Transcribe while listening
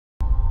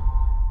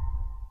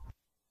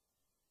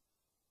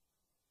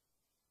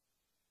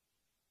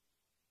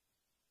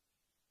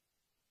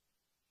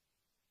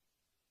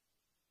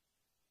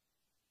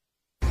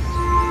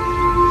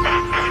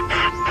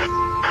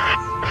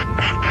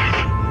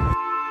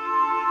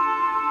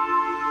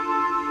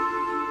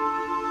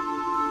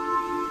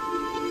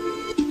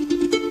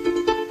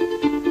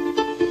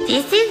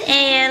This is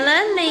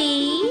Ella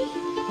Lee.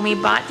 We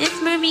bought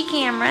this movie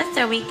camera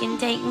so we can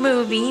take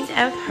movies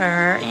of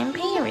her in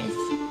Paris.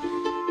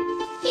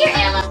 Here,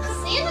 Ella,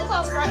 Santa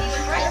Claus brought you a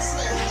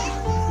bracelet.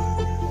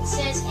 It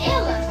says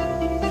Ella.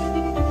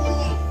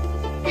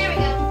 There we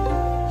go.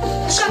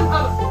 Show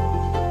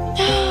Mama.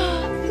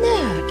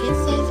 Look, it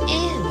says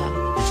Ella.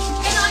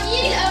 And on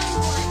you to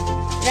open one.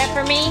 Is that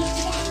for me?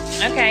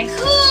 Okay.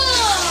 Cool.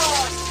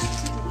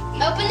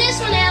 Open this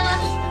one,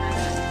 Ella.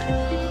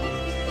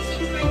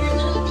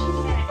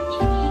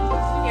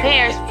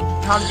 Pears,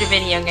 hold your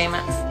video game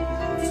up.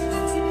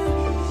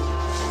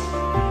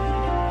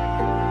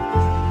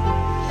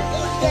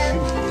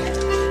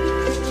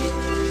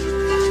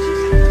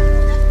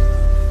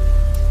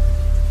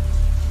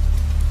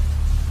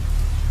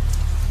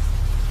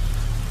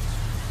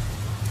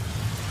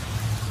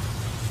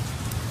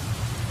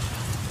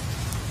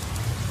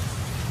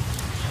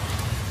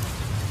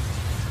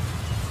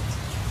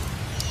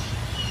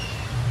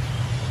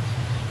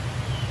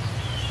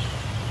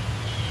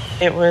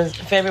 It was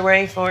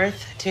February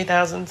 4th,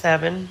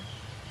 2007.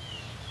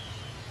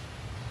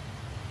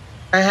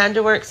 I had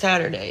to work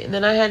Saturday, and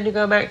then I had to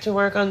go back to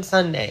work on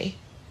Sunday.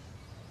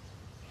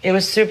 It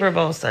was Super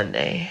Bowl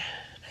Sunday.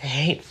 I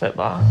hate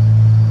football.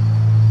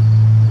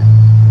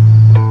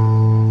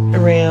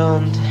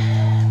 Around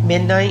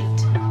midnight,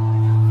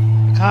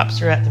 the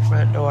cops were at the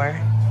front door.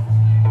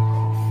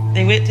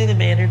 They went to the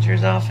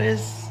manager's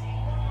office.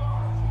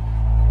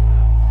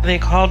 They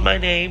called my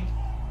name.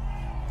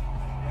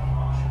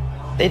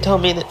 They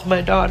told me that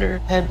my daughter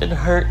had been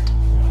hurt.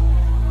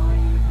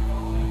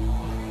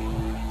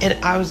 And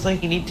I was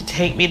like, you need to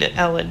take me to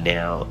Ellen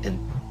now. And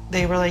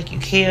they were like, you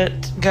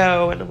can't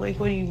go. And I'm like,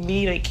 what do you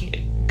mean I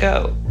can't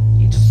go?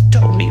 You just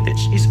told me that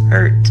she's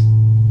hurt.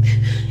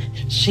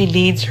 She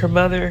needs her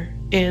mother.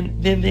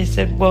 And then they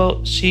said,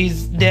 well,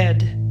 she's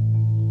dead.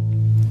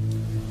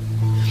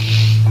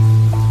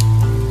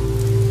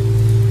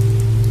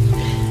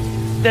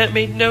 That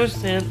made no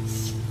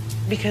sense,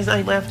 because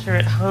I left her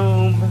at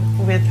home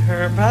with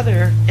her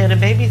brother and a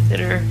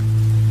babysitter.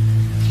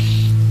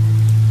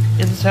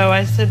 And so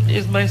I said,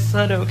 is my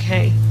son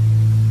okay?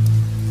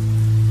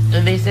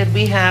 And they said,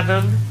 we have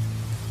him.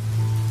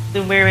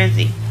 Then where is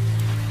he?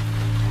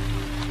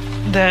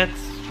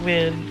 That's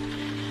when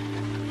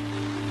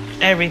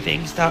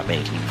everything stopped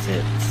making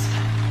sense.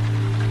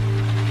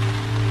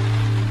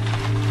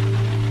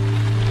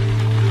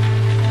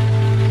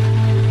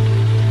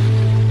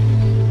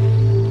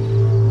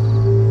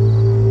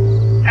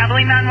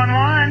 Abilene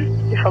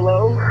 911.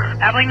 Hello?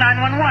 Abilene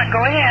 911,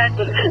 go ahead.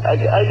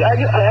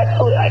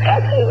 I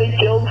accidentally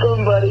killed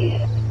somebody.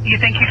 You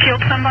think you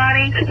killed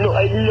somebody? No,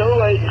 I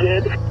know I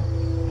did.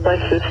 My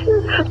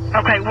sister.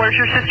 Okay, where's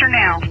your sister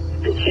now?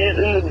 She's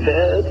in the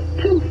bed.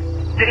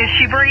 Is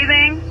she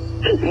breathing?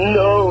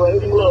 No, I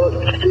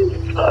looked.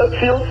 I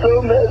feel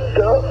so messed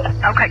up.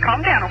 Okay,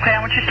 calm down, okay? I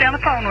want you to stay on the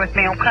phone with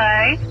me,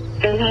 okay?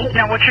 Mm-hmm.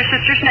 Now, what's your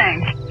sister's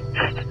name?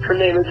 Her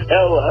name is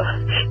Ella.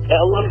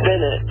 Ella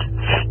Bennett.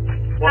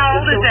 How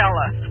old is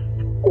Ella?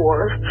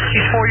 4.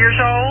 She's 4 years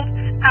old?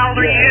 How old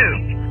are you?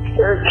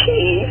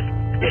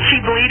 13. Is she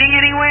bleeding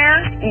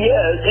anywhere?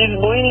 Yes, she's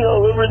bleeding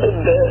all over the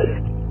bed.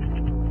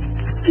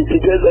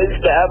 Because I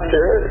stabbed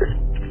her.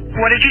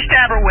 What did you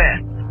stab her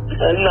with?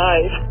 A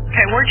knife.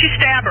 Okay, where'd you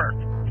stab her?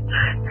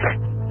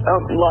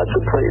 Lots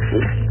of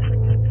places.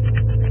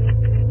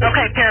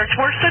 Okay, Paris,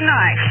 where's the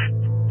knife?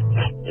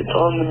 It's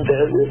on the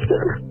bed with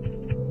her.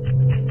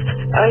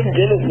 I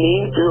didn't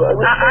mean to.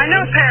 I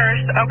know,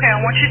 Paris. Okay,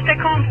 I want you to stay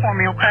calm for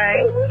me,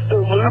 okay?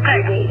 Okay,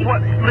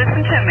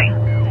 listen to me.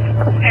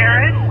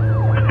 Paris?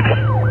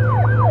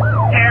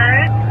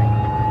 Paris?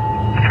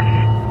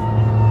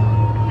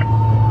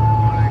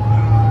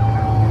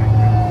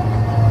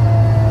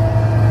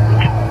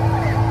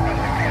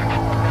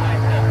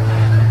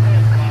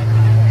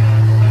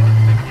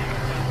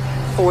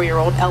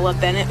 Four-year-old Ella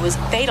Bennett was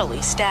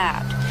fatally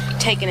stabbed.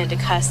 Taken into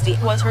custody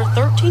was her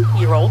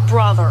 13-year-old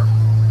brother.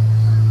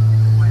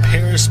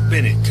 Paris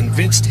Bennett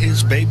convinced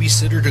his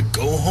babysitter to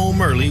go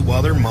home early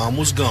while their mom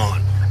was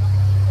gone.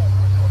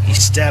 He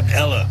stabbed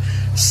Ella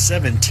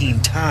 17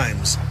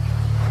 times.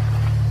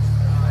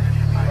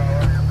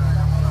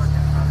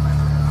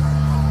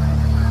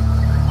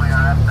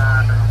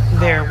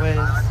 There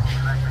was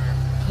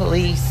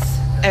police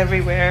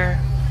everywhere,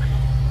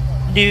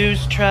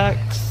 news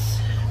trucks,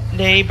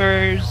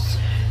 neighbors.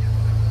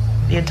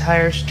 The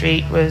entire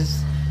street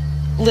was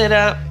lit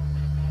up.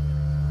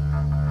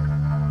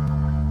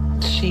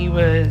 She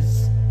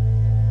was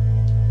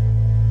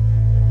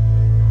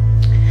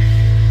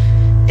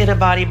in a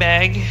body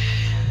bag,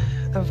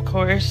 of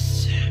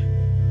course.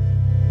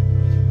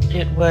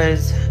 It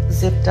was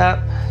zipped up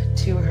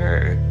to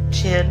her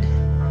chin.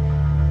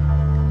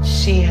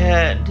 She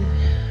had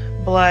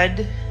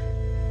blood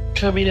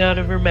coming out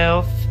of her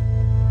mouth.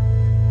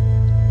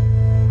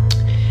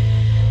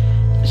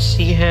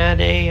 She had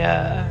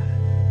a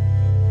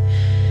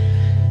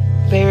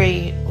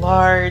very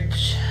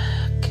large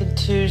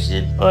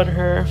contusion on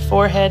her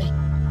forehead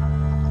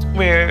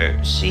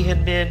where she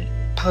had been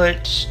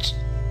punched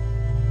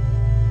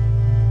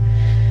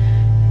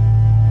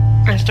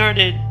I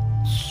started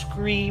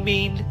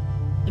screaming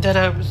that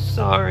I was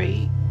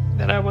sorry,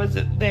 that I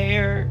wasn't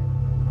there.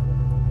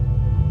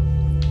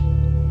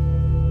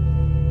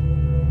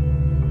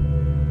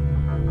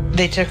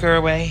 They took her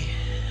away.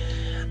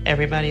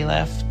 Everybody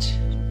left.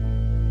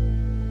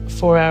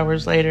 4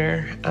 hours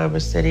later, I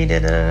was sitting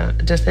in a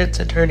defense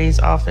attorney's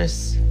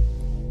office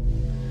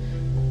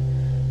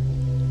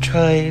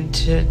trying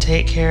to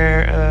take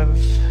care of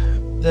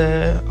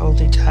the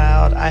only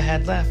child I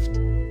had left.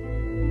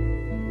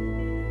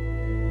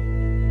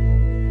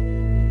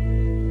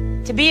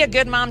 To be a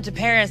good mom to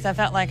Paris, I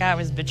felt like I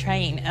was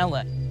betraying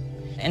Ella.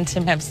 And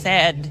to have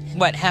said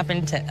what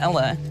happened to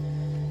Ella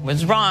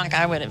was wrong,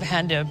 I would have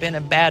had to have been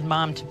a bad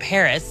mom to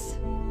Paris.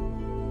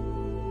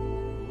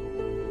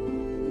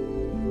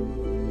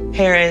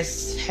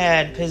 Paris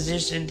had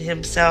positioned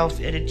himself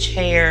in a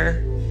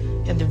chair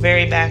in the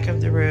very back of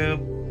the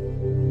room.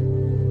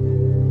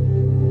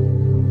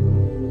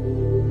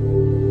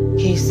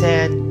 He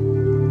said,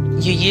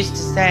 "You used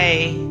to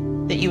say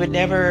that you would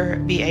never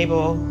be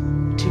able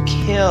to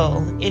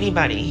kill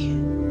anybody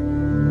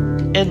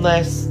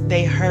unless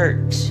they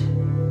hurt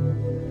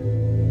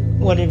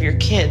one of your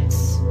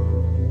kids.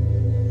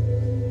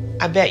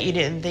 I bet you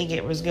didn't think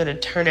it was going to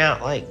turn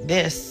out like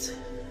this.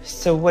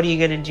 So what are you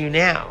going to do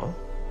now?"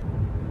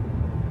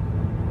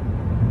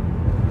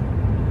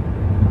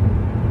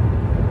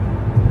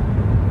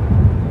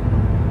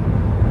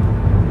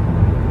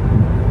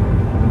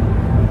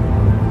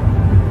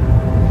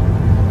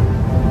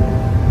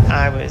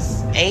 I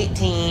was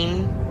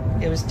 18.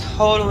 It was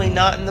totally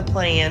not in the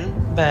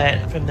plan,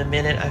 but from the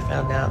minute I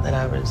found out that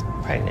I was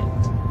pregnant,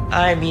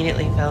 I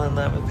immediately fell in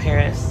love with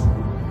Paris.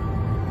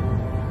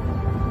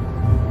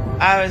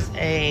 I was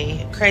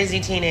a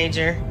crazy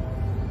teenager.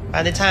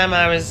 By the time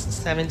I was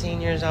 17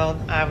 years old,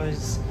 I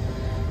was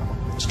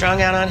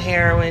strung out on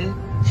heroin,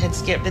 had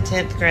skipped the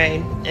 10th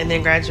grade, and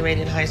then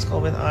graduated high school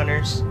with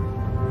honors.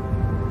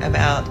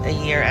 About a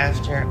year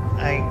after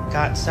I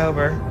got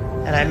sober,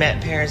 and I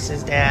met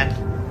Paris's dad.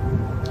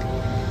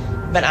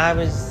 But I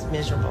was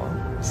miserable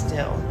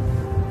still.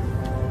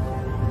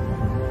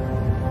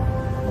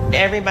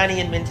 Everybody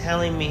had been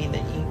telling me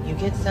that you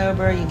get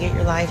sober, you get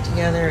your life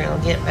together, it'll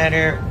get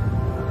better.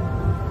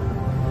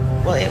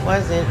 Well, it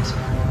wasn't.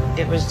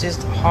 It was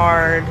just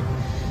hard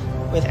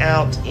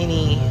without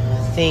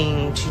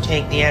anything to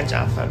take the edge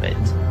off of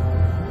it.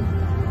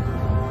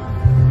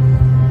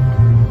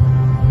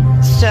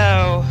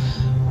 So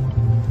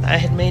I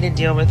had made a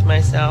deal with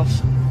myself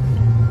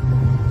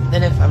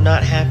that if I'm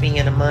not happy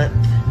in a month,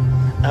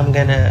 I'm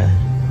gonna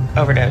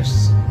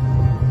overdose.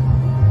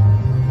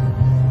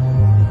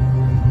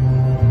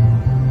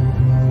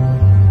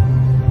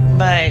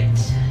 But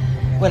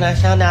when I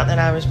found out that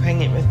I was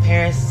pregnant with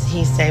Paris,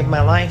 he saved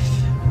my life.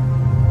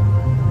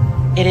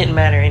 It didn't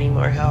matter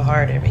anymore how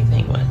hard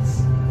everything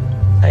was.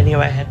 I knew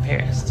I had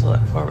Paris to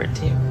look forward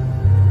to.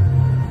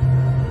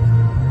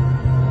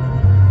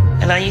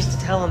 And I used to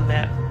tell him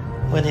that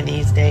one of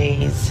these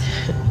days,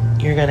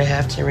 you're gonna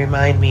have to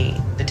remind me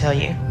to tell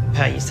you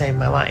how you saved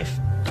my life.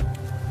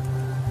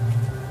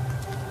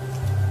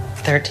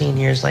 13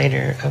 years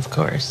later, of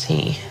course,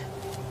 he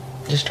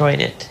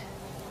destroyed it.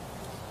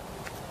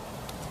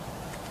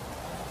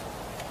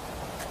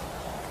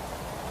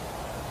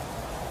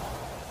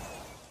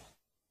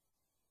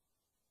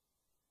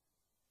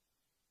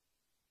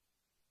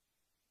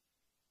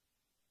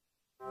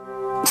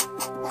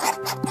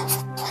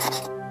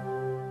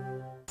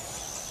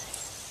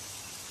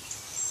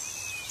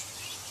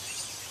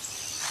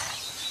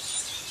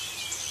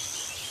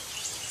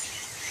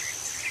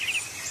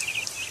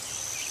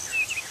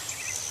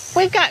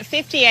 We've got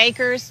 50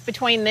 acres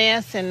between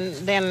this and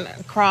then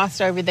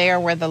across over there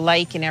where the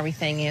lake and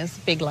everything is,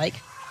 big lake.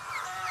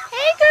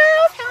 Hey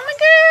girls, how are my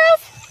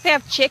girls? We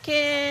have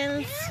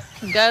chickens,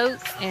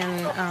 goats,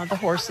 and the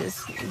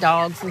horses,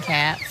 dogs and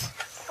cats.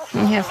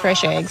 And we have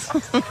fresh eggs.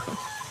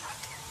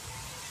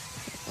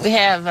 We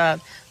have a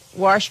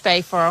wash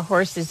bay for our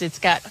horses. It's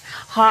got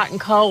hot and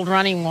cold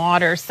running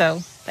water,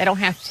 so they don't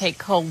have to take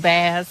cold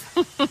baths.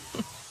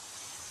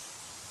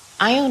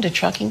 I owned a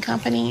trucking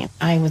company.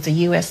 I was a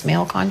U.S.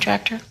 mail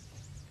contractor,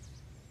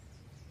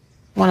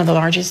 one of the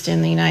largest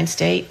in the United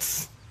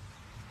States.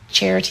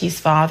 Charity's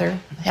father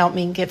helped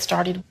me get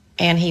started,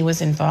 and he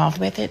was involved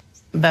with it.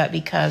 But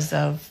because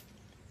of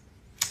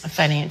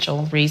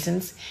financial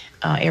reasons,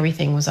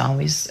 everything was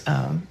always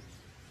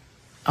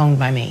owned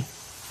by me.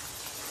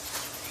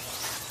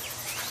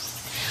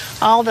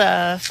 All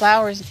the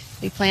flowers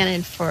we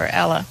planted for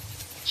Ella.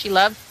 She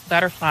loved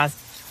butterflies.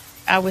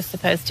 I was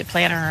supposed to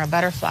plant her a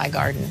butterfly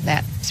garden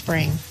that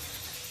spring.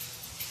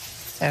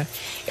 So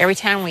every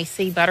time we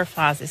see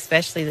butterflies,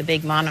 especially the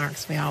big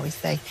monarchs, we always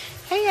say,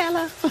 "Hey,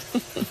 Ella."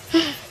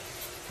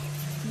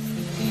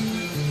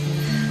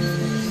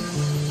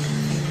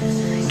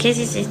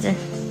 Kissy sister.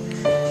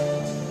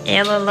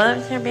 Ella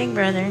loves her big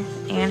brother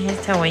and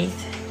his toys.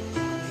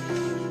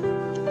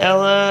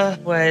 Ella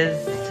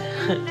was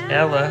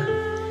Ella.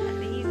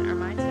 These are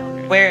my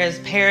children. Whereas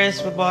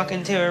Paris would walk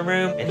into a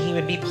room and he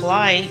would be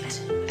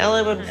polite,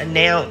 Ella would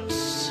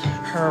announce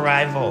her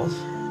arrival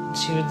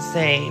She would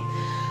say,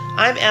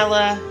 "I'm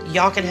Ella,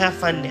 y'all can have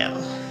fun now."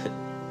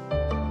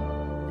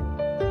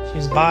 She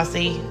was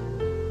bossy,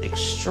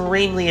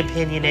 extremely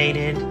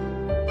opinionated,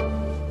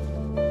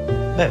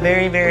 but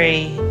very,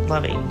 very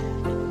loving.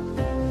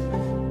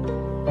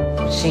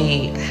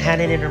 She had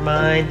it in her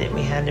mind that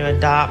we had to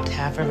adopt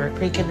half of her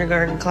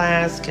pre-kindergarten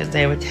class because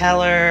they would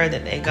tell her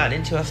that they got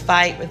into a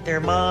fight with their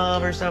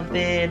mom or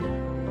something.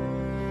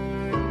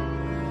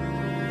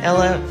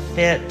 Ella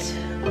fit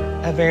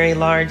a very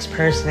large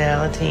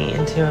personality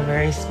into a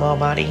very small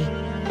body.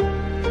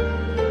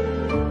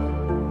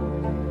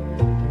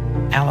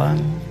 Ella,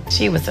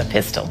 she was a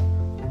pistol.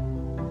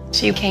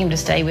 She came to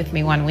stay with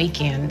me one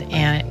weekend,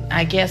 and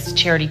I guess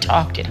Charity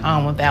talked at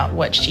home about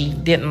what she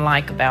didn't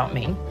like about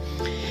me.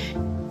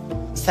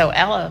 So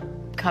Ella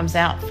comes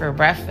out for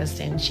breakfast,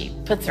 and she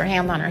puts her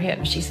hand on her hip,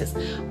 and she says,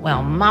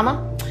 "Well,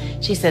 Mama,"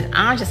 she said,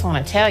 "I just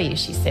want to tell you,"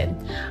 she said,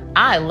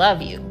 "I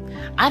love you.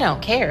 I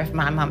don't care if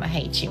my mama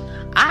hates you.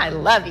 I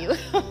love you."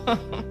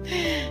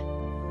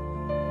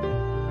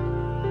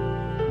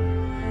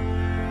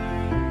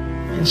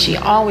 And she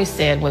always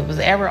said what was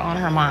ever on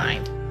her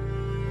mind.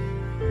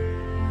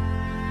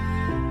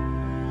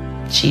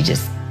 She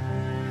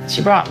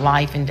brought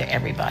life into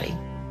everybody.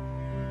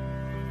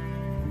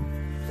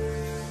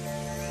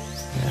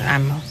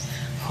 I'm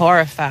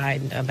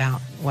horrified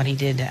about what he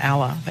did to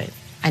Ella, but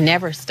I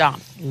never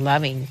stopped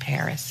loving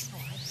Paris.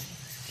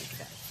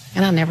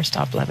 And I never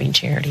stopped loving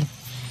Charity.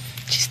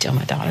 She's still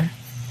my daughter,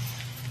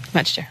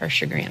 much to her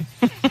chagrin.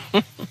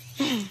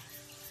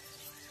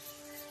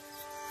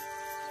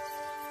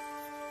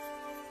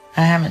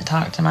 I haven't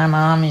talked to my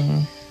mom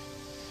in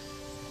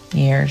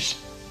years.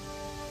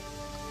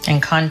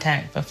 And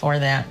contact before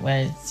that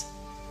was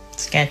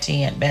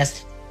sketchy at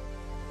best.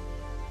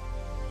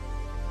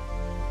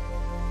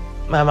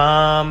 My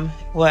mom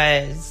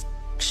was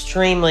an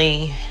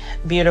extremely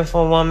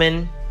beautiful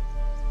woman.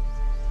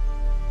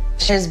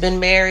 She has been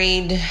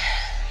married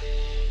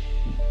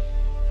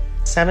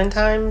 7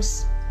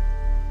 times,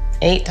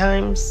 8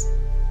 times.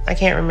 I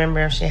can't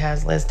remember if she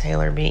has Liz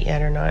Taylor beat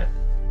yet or not.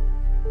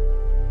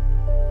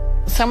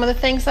 Some of the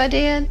things I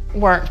did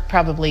weren't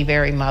probably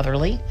very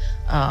motherly.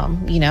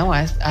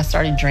 I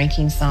started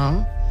drinking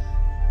some,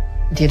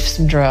 did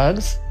some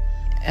drugs.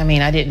 I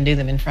mean, I didn't do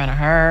them in front of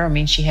her. I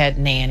mean, she had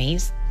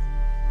nannies.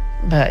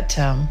 But,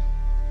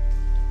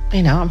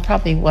 I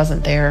probably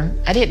wasn't there.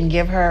 I didn't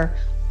give her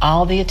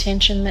all the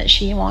attention that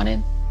she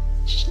wanted.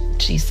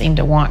 She seemed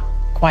to want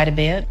quite a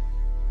bit.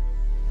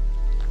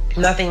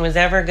 Nothing was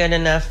ever good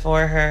enough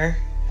for her.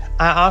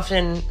 I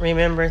often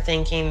remember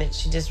thinking that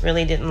she just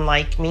really didn't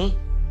like me.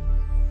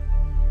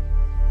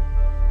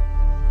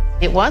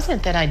 It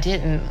wasn't that I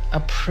didn't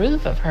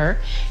approve of her.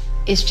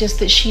 It's just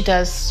that she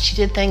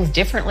did things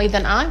differently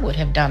than I would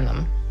have done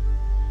them.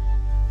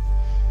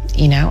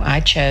 I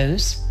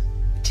chose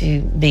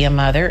to be a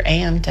mother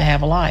and to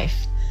have a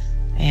life.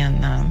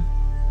 And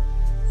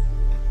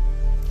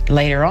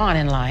later on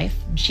in life,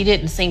 she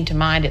didn't seem to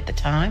mind at the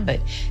time, but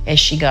as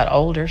she got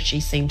older, she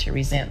seemed to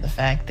resent the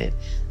fact that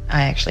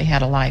I actually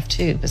had a life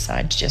too,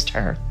 besides just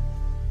her.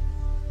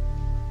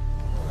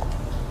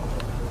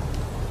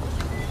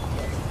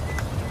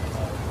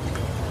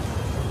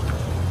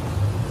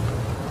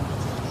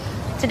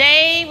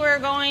 Today we're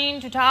going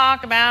to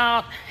talk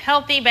about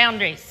healthy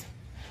boundaries.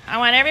 I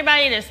want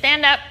everybody to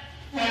stand up.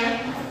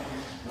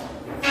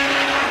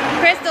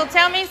 Crystal,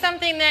 tell me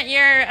something that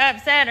you're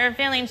upset or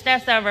feeling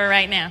stressed over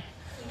right now.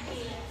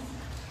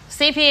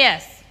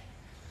 CPS.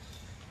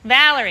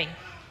 Valerie,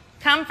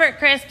 comfort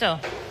Crystal.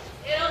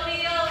 It'll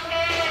be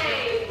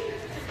okay.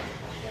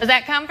 Was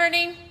that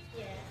comforting?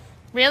 Yes.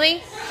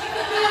 Really?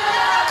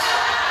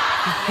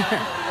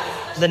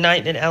 The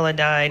night that Ella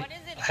died,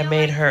 I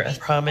made her a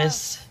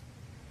promise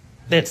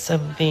that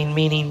something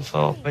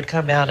meaningful would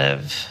come out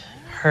of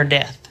her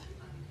death.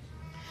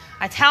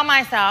 I tell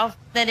myself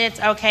that it's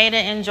okay to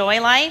enjoy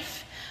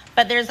life,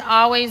 but there's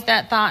always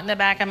that thought in the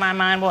back of my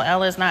mind, well,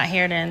 Ella's not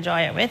here to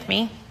enjoy it with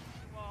me.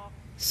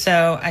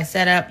 So I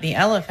set up the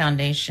Ella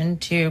Foundation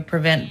to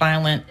prevent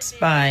violence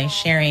by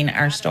sharing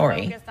our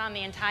story. Focus on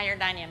the entire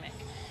dynamic.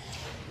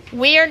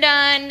 We are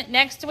done.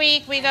 Next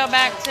week, we go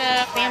back to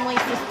family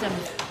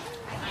systems.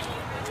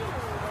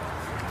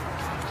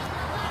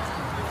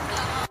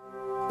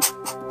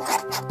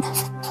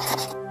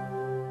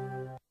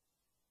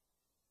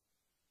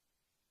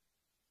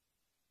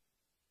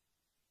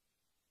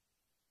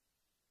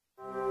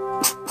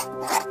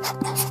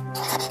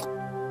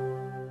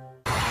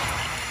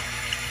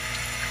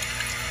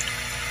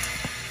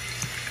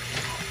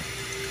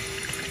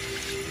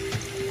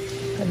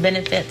 The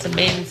benefits of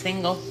being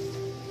single.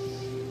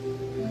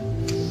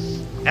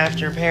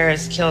 After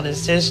Paris killed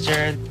his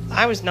sister,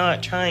 I was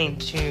not trying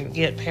to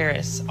get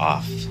Paris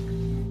off.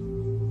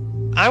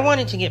 I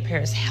wanted to get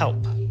Paris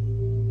help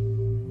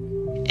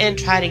and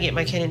try to get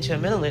my kid into a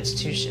mental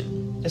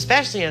institution,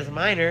 especially as a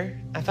minor.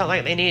 I felt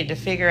like they needed to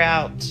figure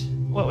out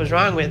what was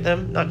wrong with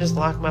them, not just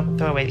lock them up and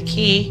throw away the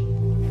key.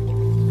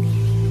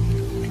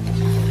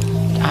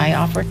 I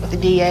offered with the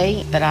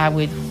DA that I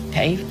would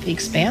pay the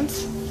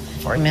expense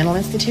for a mental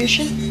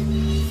institution.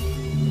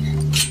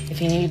 If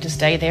he needed to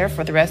stay there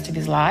for the rest of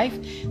his life,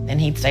 then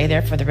he'd stay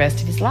there for the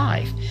rest of his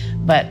life.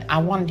 But I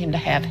wanted him to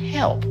have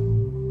help.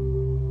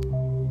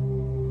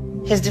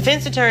 His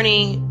defense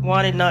attorney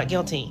wanted not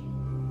guilty.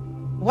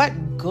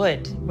 What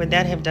good would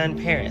that have done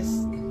Paris?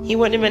 He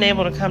wouldn't have been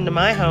able to come to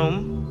my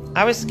home.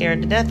 I was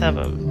scared to death of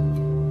him.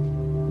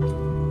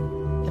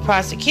 The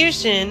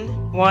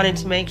prosecution wanted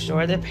to make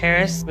sure that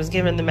Paris was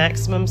given the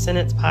maximum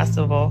sentence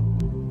possible.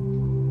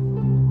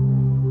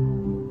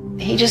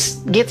 He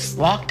just gets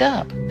locked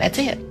up. That's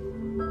it.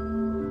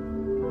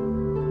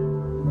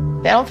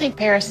 I don't think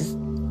Paris is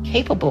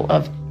capable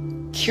of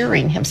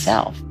curing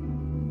himself.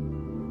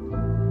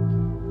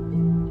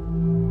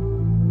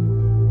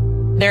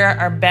 There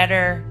are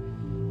better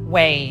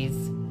ways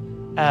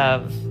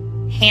of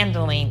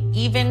handling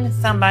even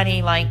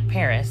somebody like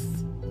Paris.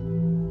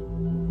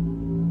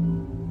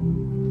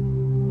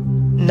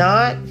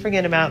 Not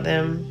forget about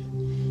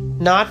them,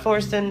 not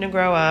force them to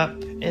grow up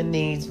in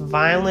these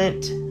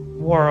violent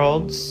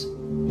worlds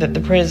that the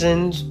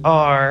prisons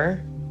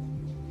are.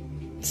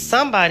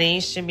 Somebody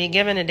should be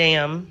given a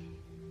damn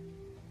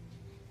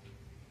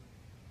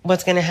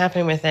what's going to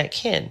happen with that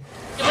kid.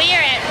 We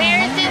are at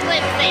Paris's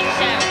lip sync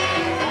show.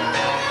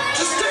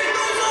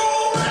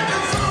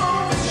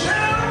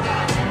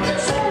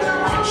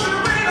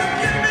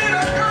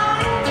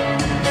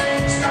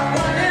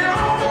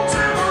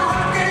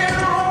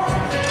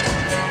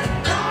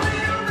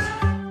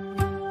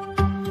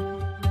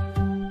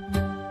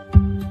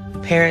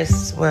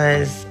 Paris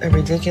was a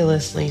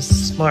ridiculously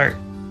smart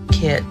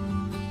kid.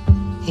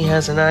 He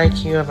has an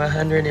IQ of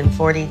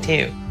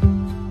 142.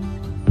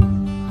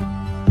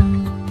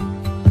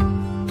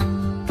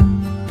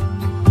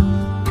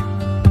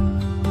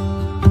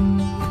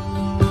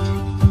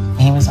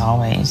 He was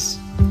always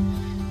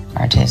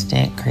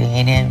artistic,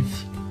 creative.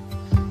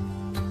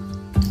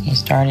 He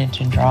started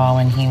to draw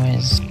when he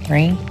was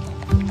 3.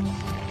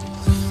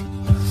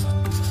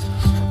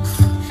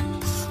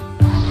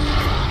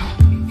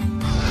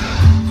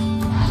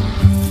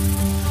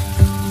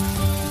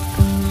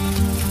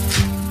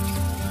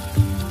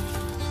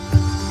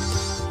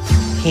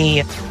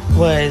 He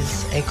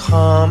was a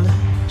calm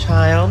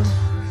child.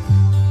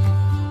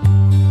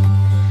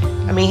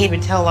 I mean, he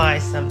would tell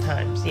lies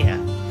sometimes, yeah.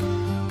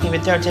 He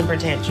would throw temper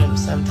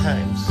tantrums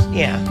sometimes,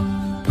 yeah.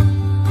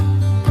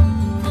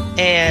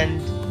 And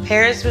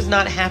Paris was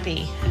not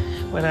happy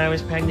when I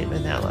was pregnant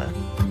with Ella.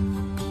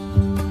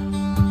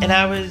 And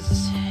I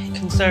was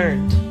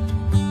concerned.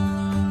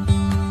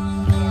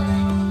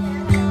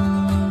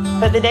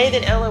 But the day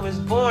that Ella was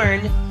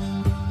born,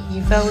 he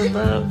fell in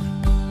love.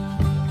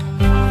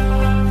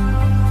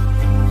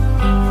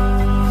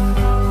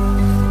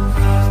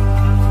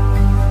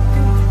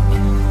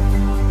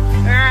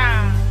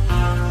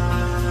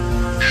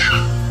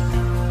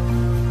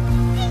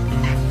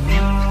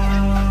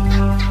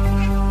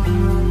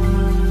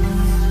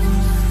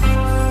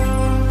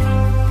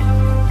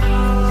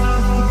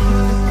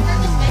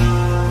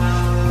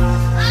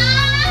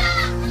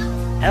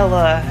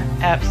 Ella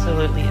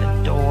absolutely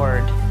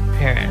adored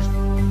Paris.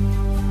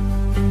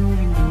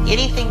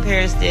 Anything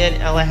Paris did,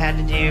 Ella had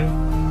to do.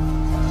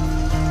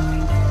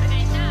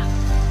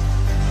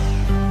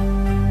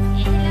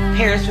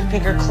 Paris would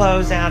pick her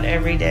clothes out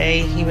every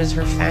day. He was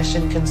her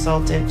fashion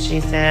consultant, she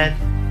said.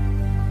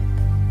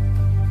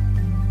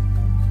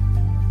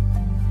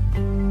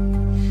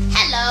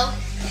 Hello.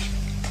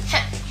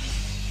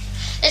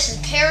 This is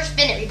Paris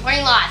Bennett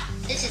reporting live.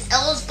 This is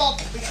Ella's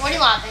pulpit reporting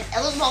live at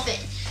Ella's pulpit.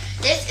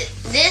 This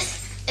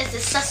is the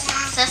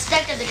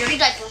suspect of the dirty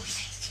diaper.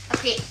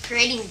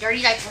 Creating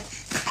dirty diaper.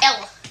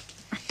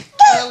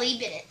 Ella Lee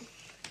Bennett.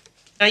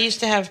 I used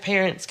to have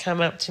parents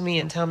come up to me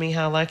and tell me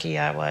how lucky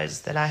I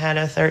was that I had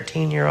a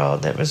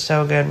 13-year-old that was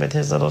so good with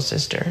his little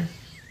sister.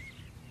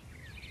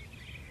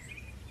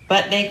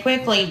 But they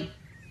quickly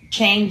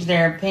changed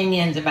their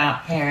opinions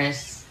about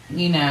Paris.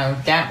 You know,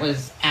 that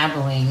was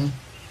Abilene.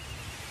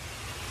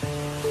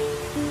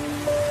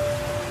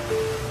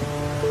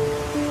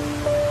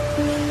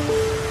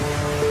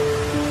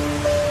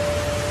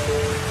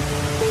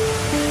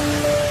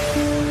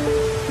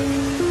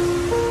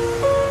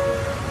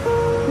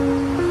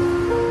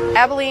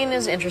 Abilene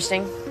is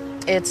interesting.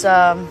 It's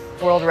a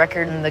world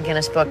record in the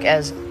Guinness Book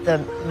as the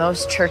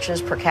most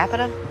churches per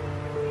capita.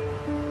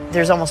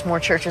 There's almost more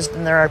churches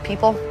than there are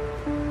people.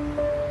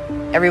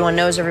 Everyone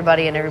knows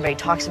everybody and everybody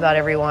talks about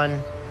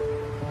everyone.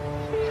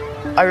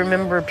 I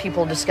remember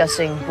people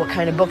discussing what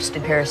kind of books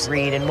did Paris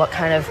read and what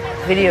kind of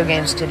video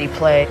games did he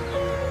play.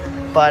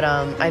 But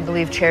I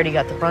believe charity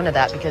got the brunt of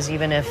that, because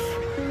even if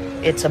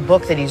it's a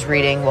book that he's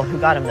reading, well, who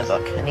got him the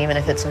book? And even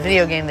if it's a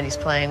video game that he's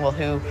playing, well,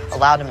 who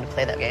allowed him to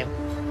play that game?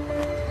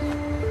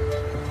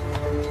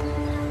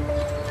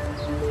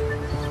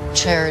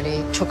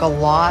 Charity took a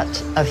lot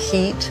of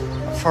heat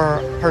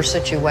for her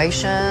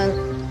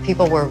situation.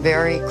 People were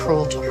very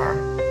cruel to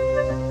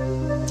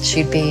her.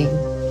 She'd be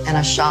in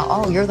a shock.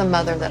 Oh, you're the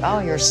mother that, oh,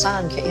 your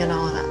son, you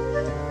know,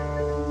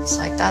 and it's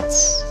like,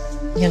 that's,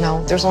 you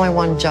know, there's only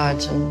one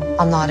judge and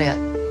I'm not it.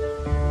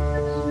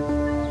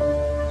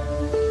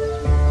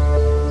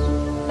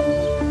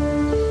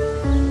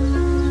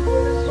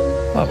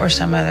 What were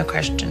some of the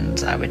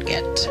questions I would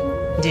get?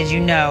 Did you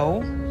know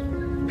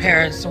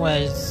Paris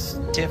was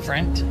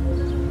different?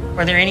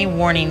 Were there any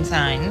warning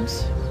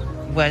signs?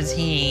 Was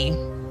he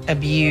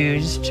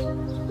abused?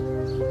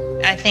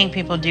 I think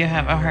people do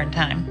have a hard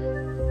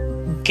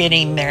time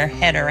getting their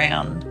head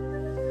around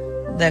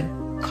the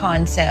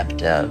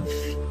concept of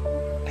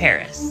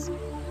Paris.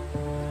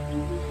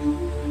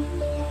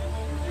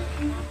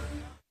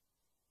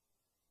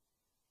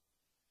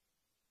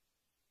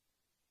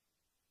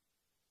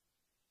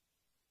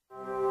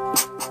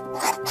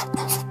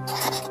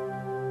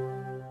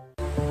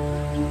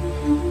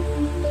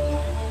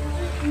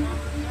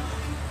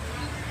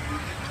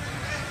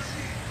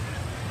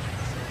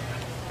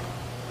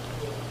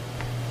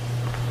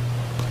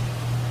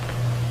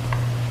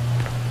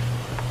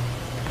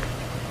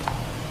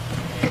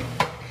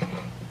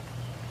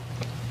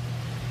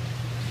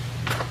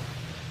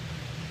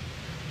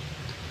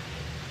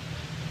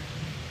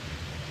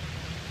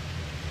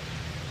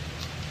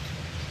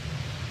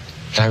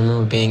 I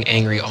remember being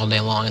angry all day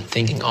long and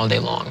thinking all day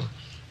long,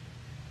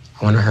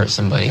 I want to hurt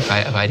somebody if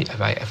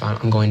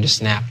I'm going to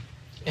snap.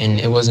 And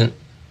it wasn't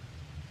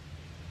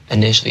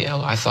initially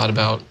Ella. I thought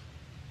about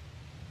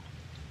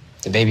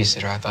the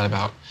babysitter. I thought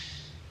about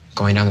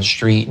going down the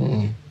street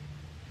and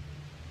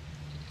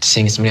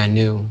seeing somebody I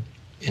knew.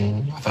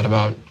 And I thought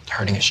about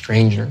hurting a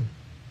stranger.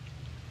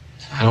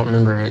 I don't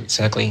remember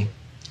exactly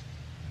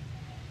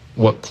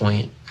what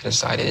point I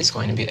decided it's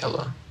going to be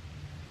Ella.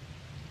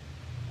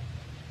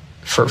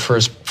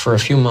 For a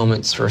few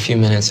moments, for a few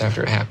minutes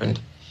after it happened,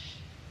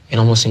 it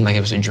almost seemed like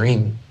it was a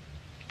dream,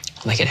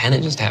 like it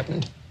hadn't just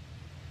happened.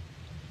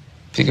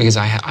 Because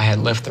I had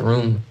left the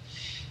room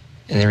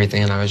and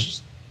everything, and I was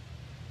just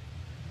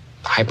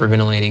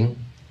hyperventilating.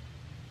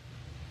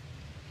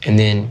 And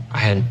then I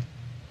had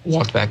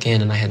walked back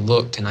in, and I had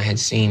looked, and I had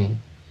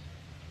seen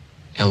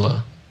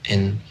Ella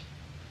and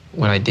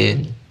what I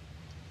did.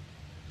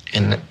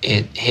 And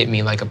it hit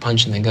me like a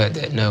punch in the gut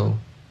that, no,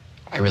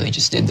 I really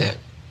just did that.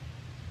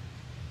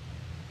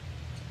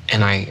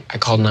 And I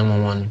called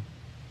 911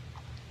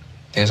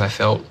 because I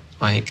felt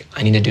like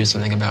I need to do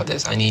something about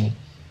this.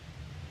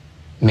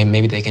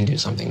 Maybe they can do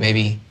something.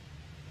 Maybe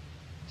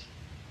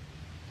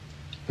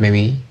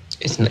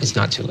it's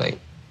not too late.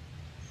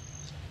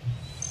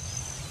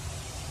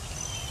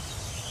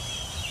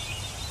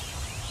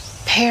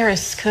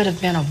 Paris could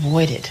have been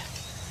avoided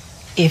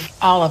if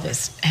all of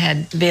us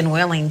had been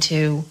willing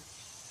to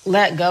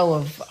let go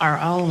of our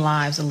own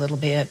lives a little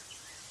bit.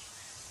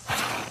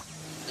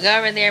 Go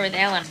over there with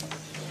Ellen.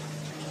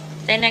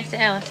 Stay next to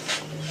Ella.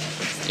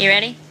 You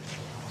ready?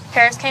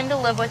 Paris came to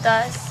live with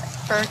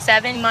us for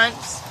 7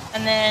 months,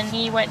 and then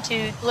he went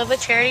to live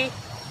with Charity.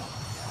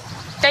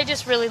 They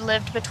just really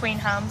lived between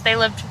homes. They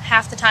lived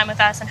half the time with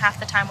us and half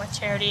the time with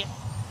Charity.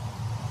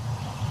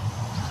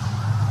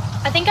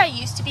 I think I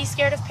used to be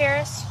scared of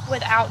Paris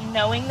without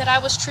knowing that I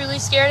was truly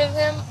scared of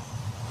him.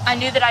 I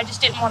knew that I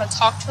just didn't want to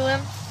talk to him.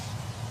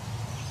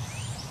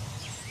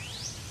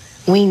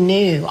 We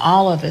knew,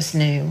 all of us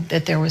knew,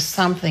 that there was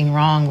something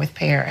wrong with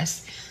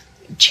Paris.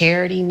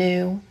 Charity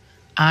knew,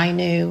 I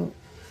knew.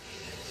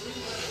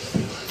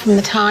 From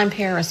the time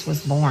Paris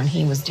was born,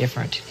 he was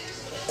different.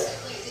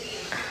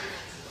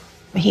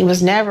 He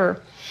was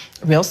never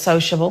real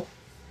sociable.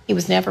 He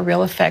was never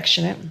real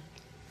affectionate.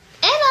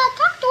 Ella,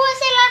 talk to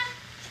us, Ella.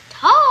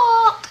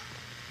 Talk.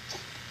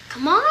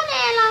 Come on,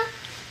 Ella.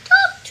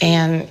 Talk to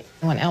And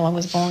when Ella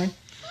was born,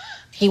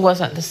 he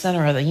wasn't the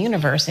center of the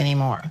universe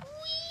anymore.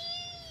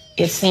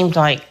 It seemed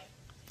like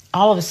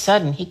all of a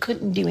sudden he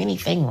couldn't do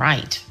anything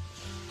right.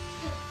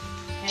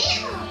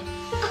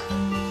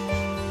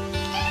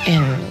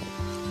 And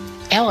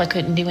Ella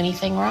couldn't do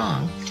anything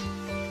wrong.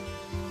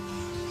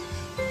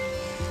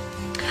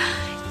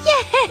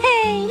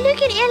 Yay!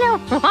 Look at Ella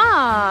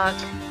walk.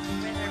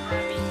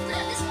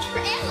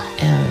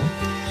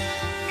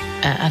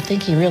 And I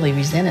think he really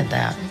resented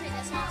that.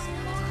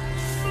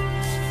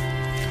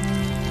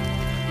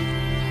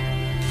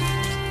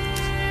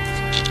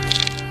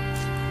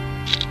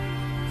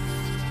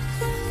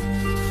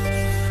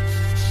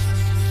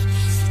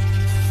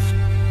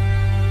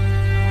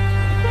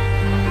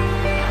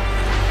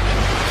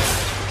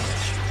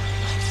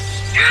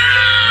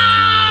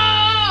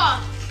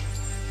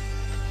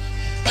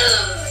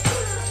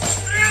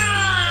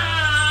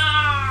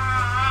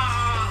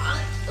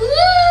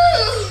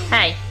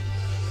 Hey.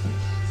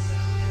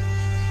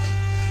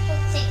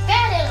 Say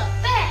bad, Ella,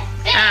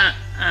 bad.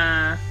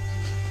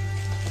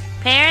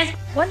 Paris,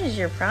 what is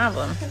your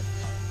problem?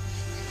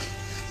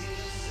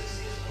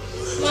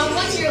 Mom,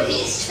 what's your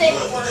least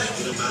favorite word?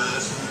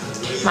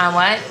 My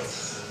what?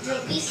 Your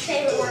least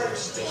favorite word.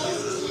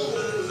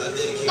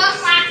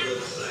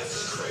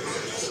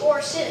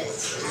 Or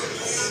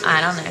sentence. I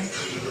don't know.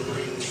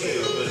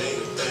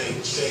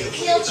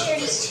 Kill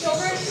Charity's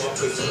children.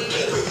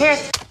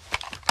 Paris.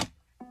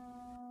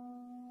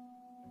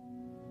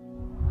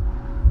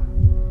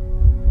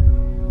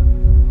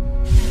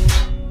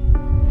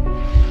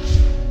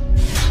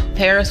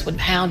 Paris would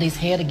pound his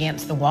head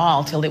against the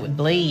wall till it would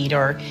bleed,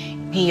 or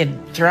he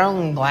had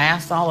thrown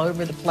glass all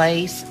over the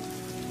place.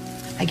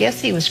 I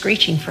guess he was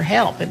screeching for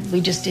help, but we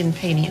just didn't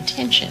pay any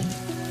attention.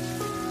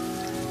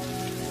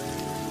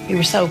 We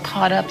were so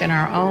caught up in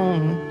our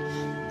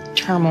own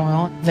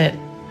turmoil that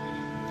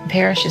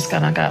Paris just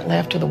kind of got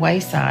left to the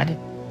wayside.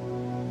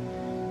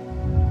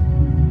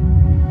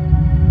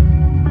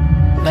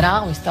 But I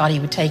always thought he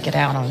would take it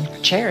out on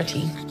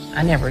Charity.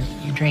 I never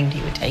dreamed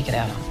he would take it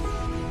out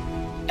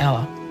on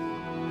Ella.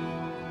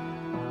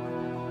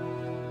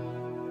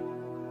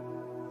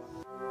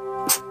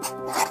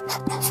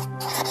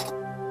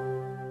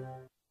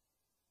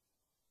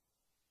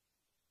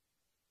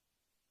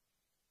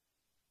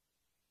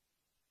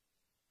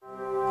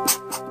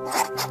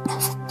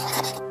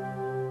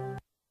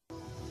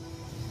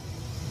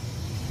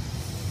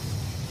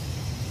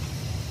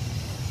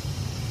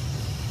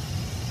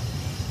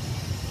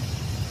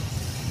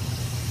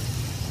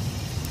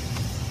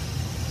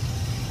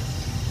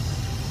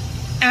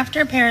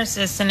 After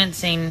Paris's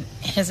sentencing,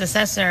 his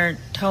assessor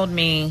told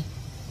me,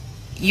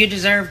 "You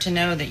deserve to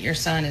know that your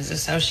son is a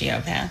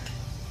sociopath."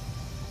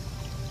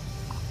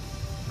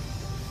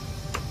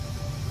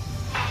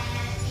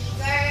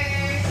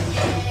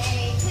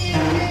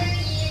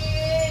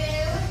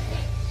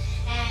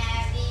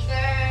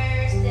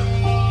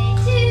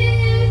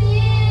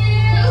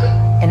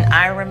 And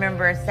I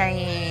remember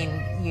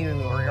saying, you're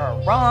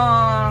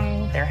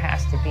wrong. There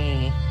has to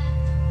be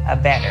a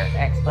better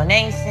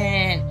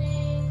explanation.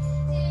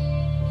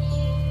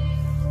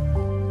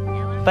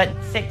 But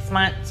 6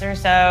 months or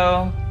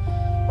so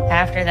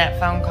after that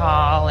phone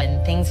call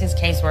and things his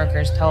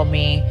caseworkers told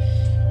me,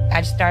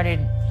 I started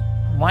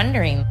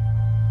wondering,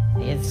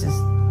 is this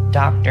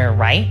doctor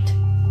right?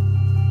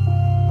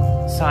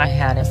 So I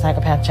had a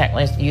psychopath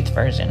checklist youth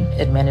version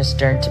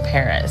administered to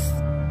Paris.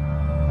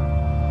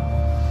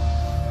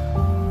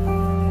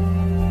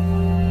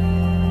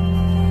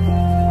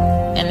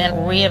 And then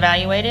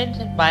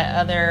reevaluated by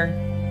other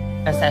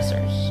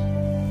assessors.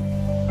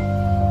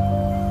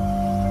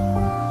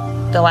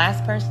 The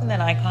last person that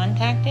I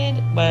contacted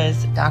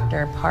was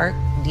Dr. Park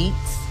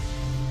Dietz.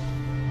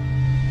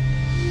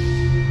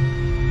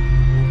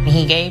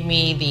 He gave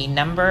me the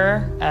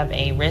number of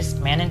a risk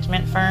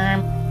management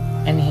firm,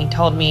 and he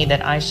told me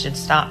that I should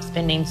stop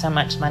spending so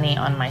much money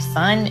on my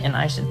son, and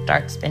I should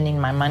start spending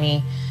my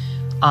money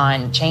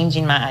on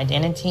changing my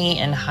identity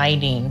and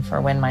hiding for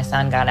when my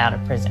son got out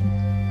of prison.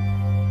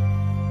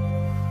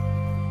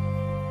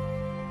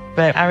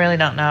 But I really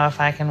don't know if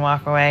I can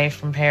walk away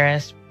from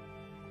Paris.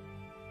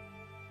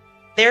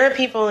 There are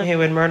people who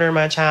would murder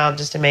my child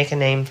just to make a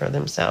name for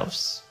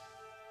themselves.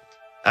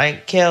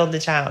 I killed the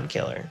child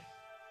killer.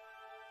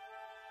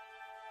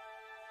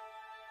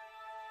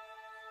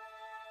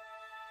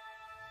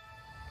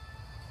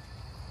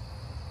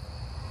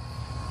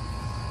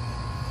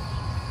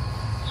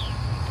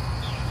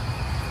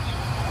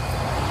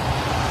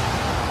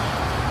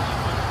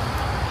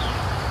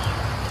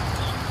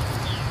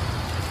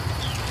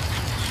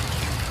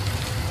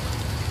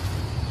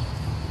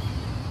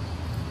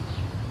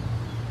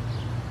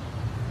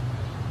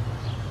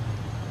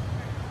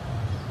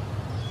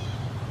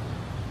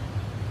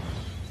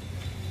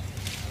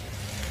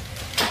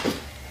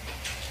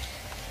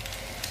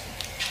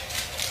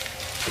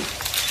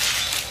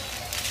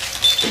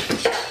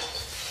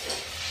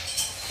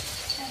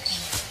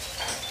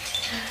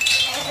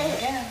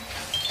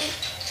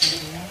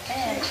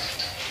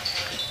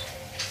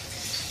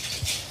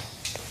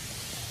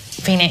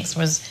 Phoenix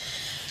was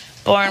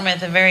born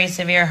with a very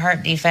severe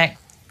heart defect.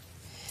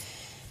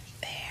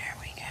 There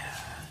we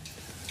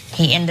go.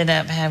 He ended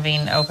up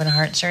having open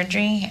heart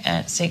surgery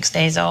at 6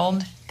 days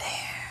old.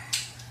 There.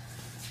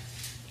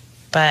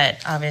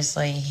 But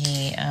obviously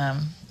he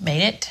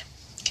made it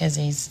because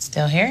he's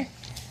still here.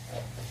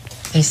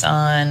 He's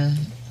on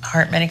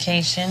heart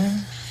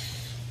medication,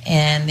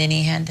 and then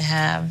he had to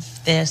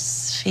have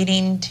this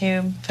feeding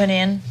tube put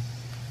in.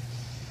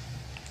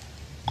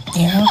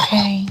 You're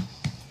okay.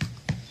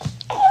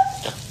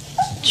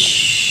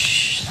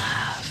 Shh,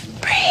 love,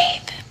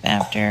 breathe.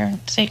 After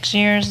 6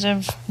 years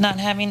of not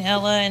having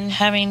Ella and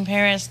having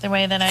Paris the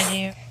way that I do,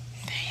 there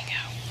you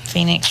go.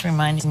 Phoenix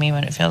reminds me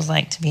what it feels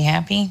like to be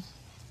happy.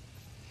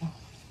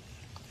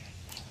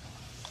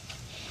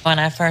 When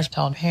I first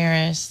told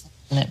Paris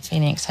that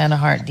Phoenix had a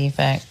heart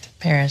defect,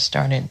 Paris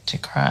started to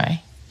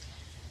cry.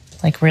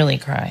 Like really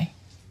cry.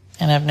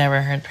 And I've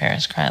never heard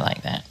Paris cry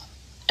like that,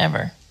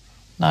 ever.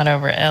 Not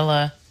over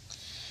Ella,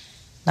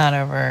 not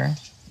over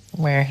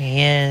where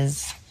he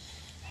is.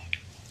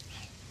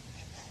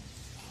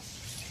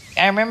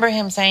 I remember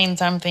him saying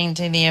something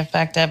to the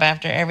effect of,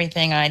 after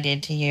everything I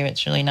did to you,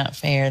 it's really not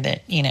fair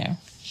that, you know,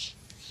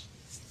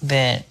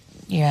 that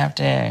you have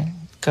to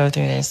go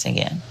through this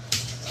again.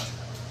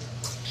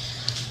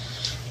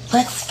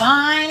 Let's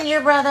find your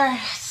brother.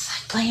 It's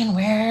like playing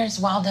Where's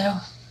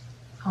Waldo,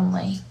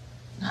 only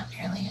not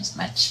nearly as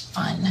much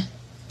fun.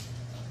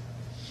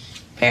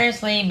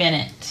 Paris Lee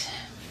Bennett.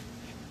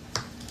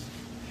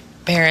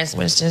 Paris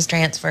was just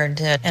transferred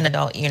to an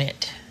adult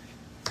unit.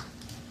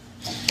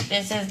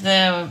 This is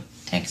the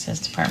Texas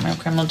Department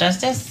of Criminal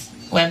Justice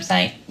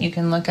website. You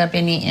can look up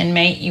any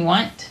inmate you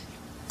want.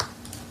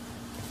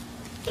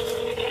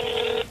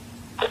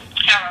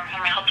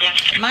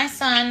 My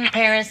son,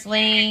 Paris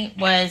Lee,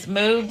 was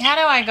moved. How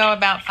do I go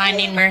about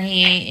finding where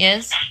he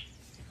is?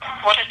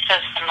 What is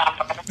this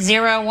number?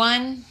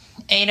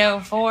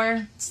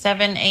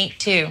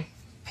 01-804-782.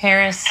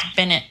 Paris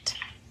Bennett.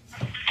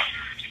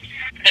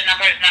 The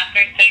number is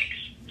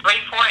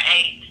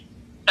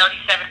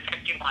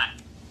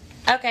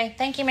 936-348-3751. Okay,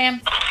 thank you, ma'am.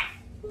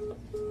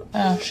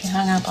 Oh, she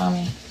hung up on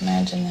me.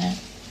 Imagine that.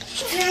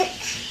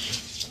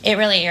 It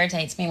really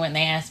irritates me when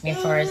they ask me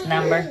for his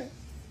number.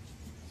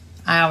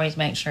 I always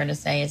make sure to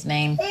say his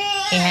name.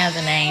 He has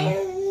a name.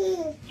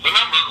 The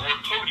number or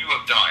code you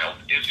have dialed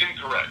is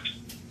incorrect.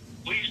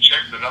 Please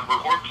check the number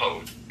or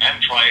code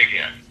and try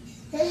again.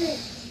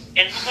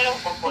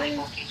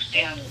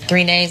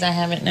 3 days I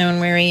haven't known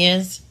where he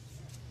is.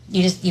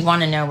 You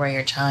want to know where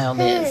your child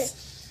is.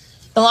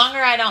 The longer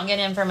I don't get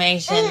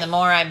information, the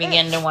more I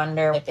begin to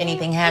wonder if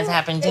anything has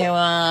happened to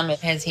him, if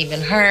has he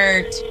been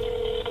hurt.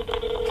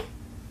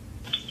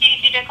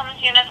 CDC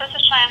Dickelman's unit, this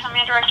is Cheyenne. How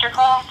may I direct your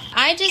call?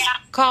 I just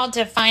called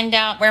to find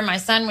out where my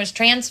son was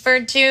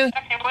transferred to.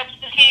 Okay, what's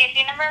the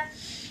CDC number?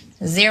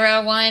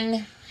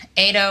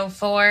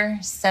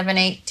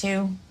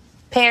 01-804-782.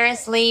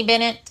 Paris Lee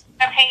Bennett.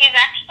 Okay, he's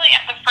actually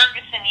at the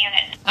Ferguson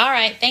unit. All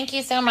right, thank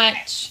you so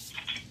much.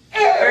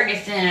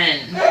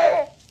 Ferguson.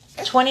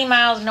 20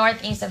 miles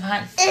northeast of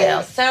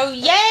Huntsville. So,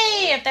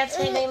 yay! If that's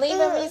where they leave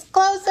him, he's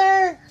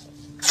closer.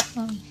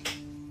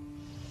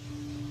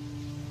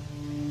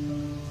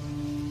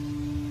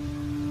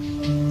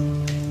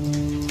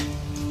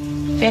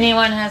 If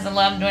anyone has a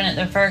loved one at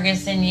the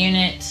Ferguson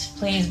unit,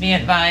 please be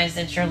advised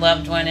that your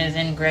loved one is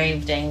in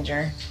grave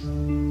danger.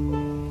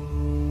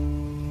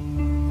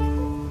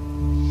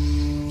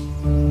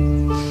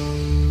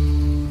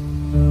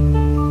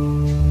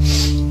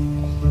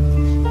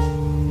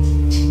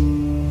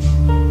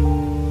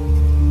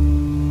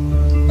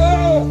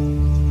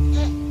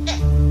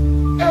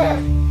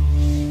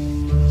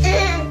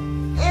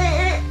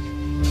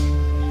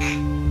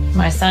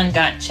 My son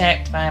got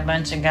checked by a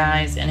bunch of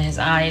guys and his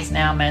eye is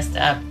now messed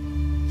up.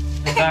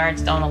 The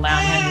guards don't allow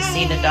him to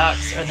see the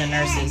docs or the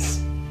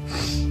nurses.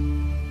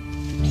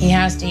 He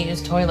has to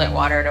use toilet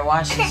water to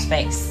wash his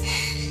face.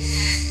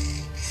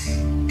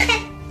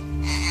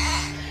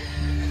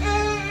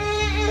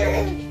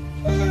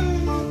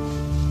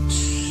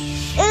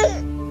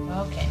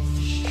 Okay.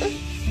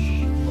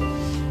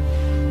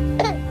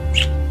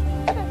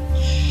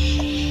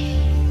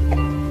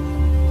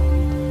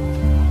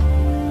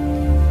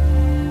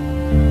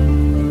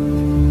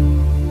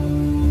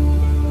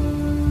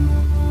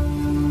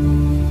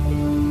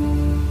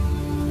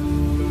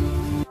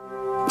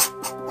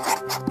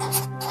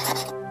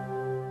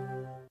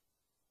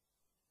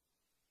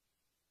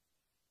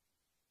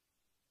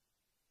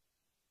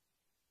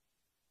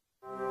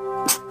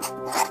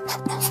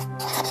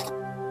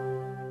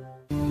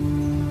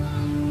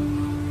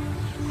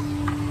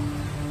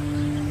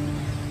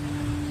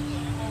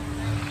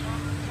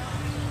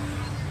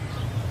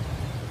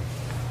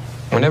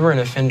 Whenever an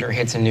offender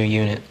hits a new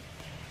unit,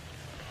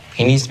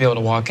 he needs to be able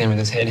to walk in with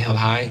his head held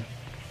high.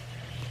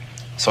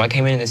 So I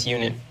came into this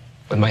unit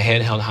with my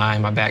head held high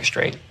and my back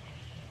straight.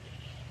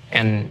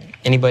 And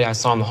anybody I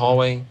saw in the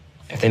hallway,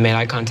 if they made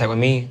eye contact with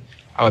me,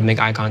 I would make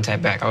eye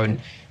contact back. I would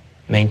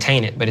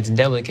maintain it, but it's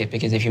delicate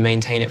because if you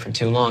maintain it for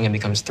too long, it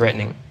becomes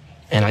threatening.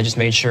 And I just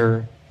made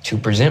sure to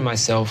present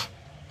myself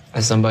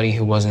as somebody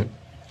who wasn't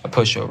a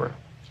pushover,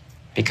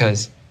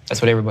 because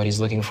that's what everybody's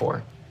looking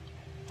for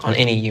on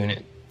any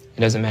unit. It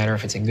doesn't matter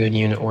if it's a good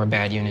unit or a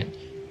bad unit.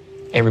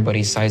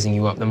 Everybody's sizing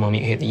you up the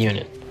moment you hit the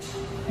unit.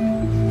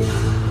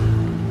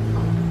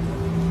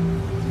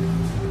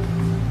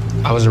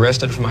 I was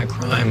arrested for my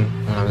crime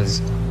when I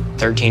was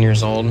 13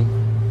 years old.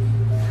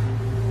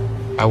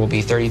 I will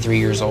be 33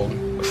 years old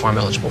before I'm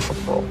eligible for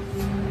parole.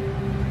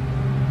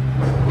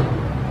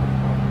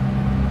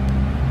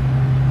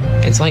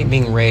 It's like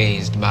being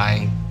raised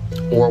by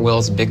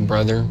Orwell's Big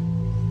Brother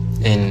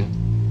and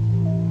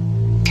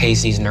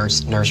Casey's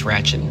Nurse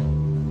Ratched.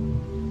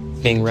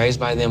 Being raised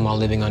by them while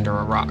living under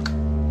a rock.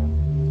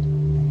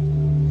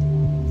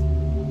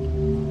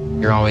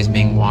 You're always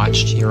being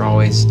watched, you're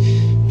always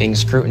being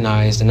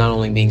scrutinized, and not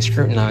only being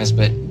scrutinized,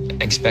 but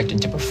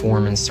expected to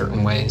perform in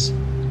certain ways.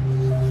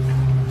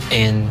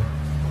 And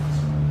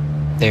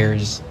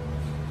there's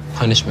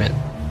punishment.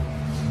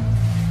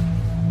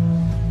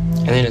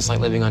 And then it's like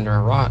living under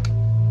a rock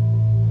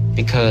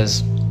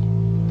because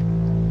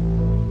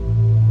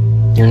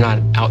you're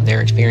not out there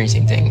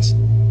experiencing things.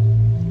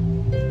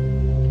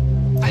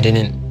 I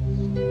didn't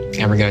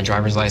ever get a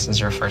driver's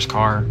license or a first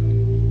car.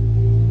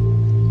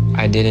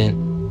 I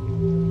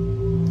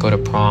didn't go to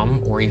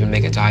prom or even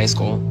make it to high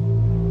school.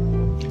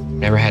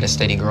 Never had a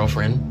steady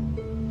girlfriend.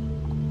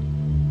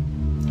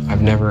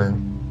 I've never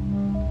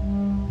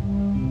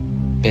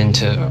been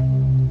to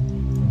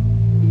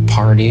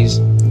parties.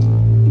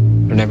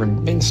 I've never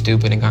been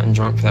stupid and gotten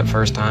drunk for that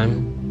first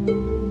time.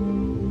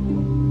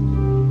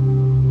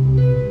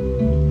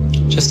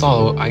 Just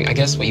all, I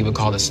guess what you would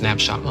call the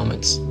snapshot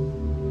moments.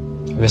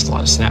 I missed a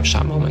lot of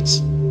snapshot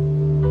moments.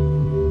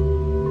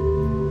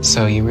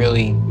 So you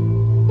really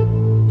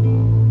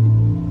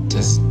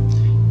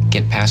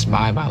get passed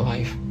by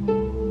life.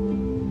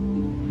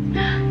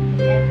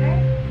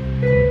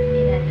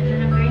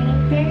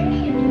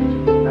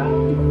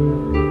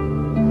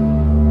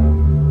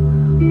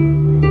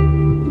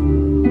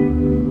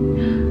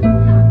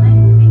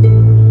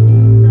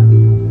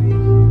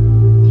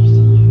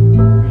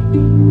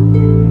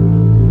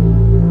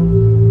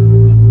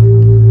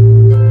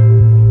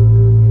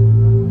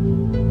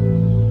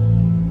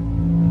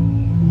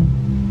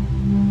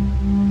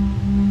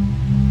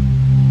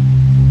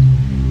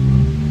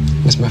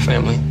 My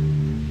family.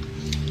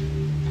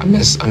 I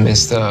miss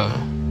the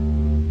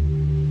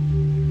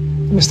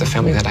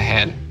family that I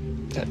had,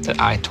 that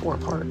I tore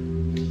apart.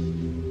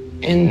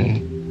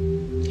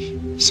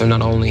 And so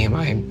not only am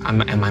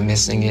I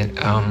missing it,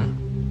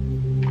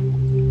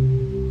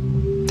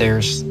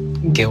 there's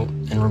guilt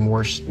and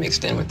remorse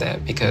mixed in with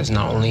that, because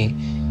not only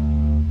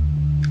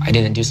I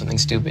didn't do something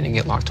stupid and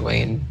get locked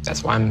away, and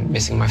that's why I'm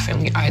missing my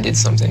family. I did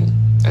something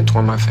that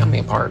tore my family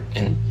apart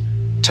and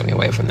took me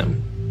away from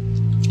them.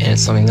 And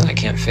it's something that I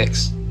can't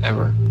fix,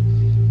 ever.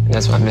 And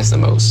that's what I miss the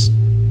most.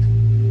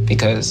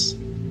 Because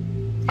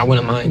I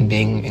wouldn't mind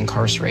being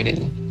incarcerated,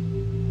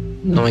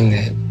 knowing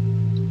that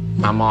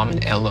my mom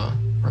and Ella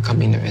are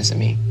coming to visit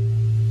me.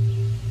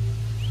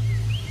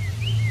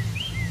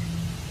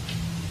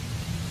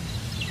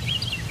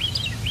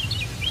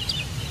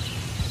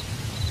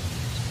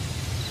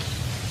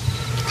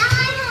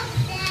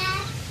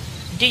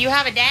 Do you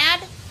have a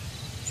dad?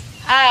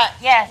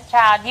 Yes,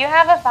 child. You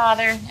have a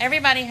father.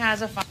 Everybody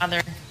has a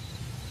father.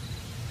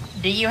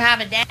 Do you have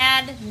a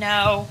dad?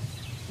 No.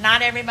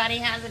 Not everybody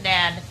has a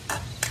dad.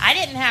 I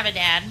didn't have a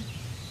dad.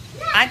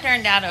 I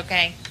turned out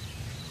okay.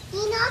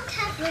 You not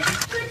have a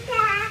good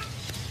dad.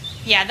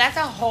 Yeah, that's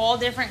a whole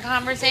different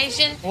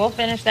conversation. We'll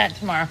finish that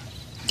tomorrow.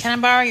 Can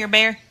I borrow your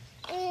bear?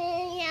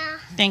 Yeah.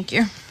 Thank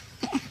you.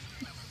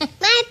 My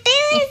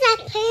bear is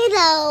a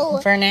pillow.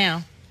 For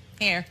now.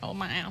 Here, hold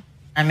my owl.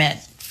 I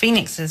met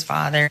Phoenix's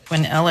father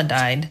when Ella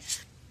died,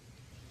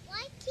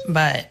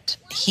 but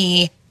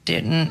he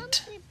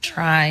didn't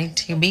try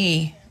to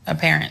be a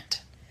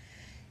parent.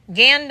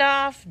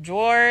 Gandalf,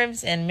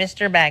 dwarves, and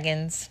Mr.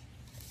 Baggins.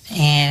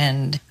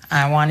 And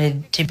I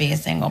wanted to be a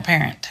single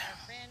parent.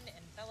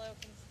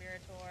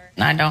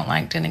 I don't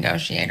like to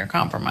negotiate or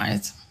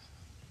compromise,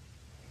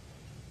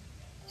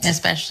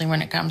 especially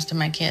when it comes to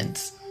my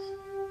kids.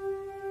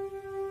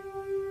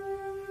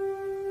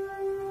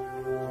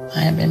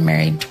 I have been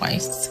married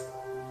twice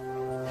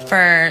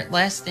for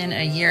less than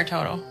a year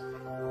total.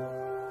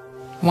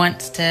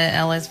 Once to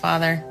Ella's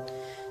father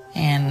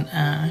and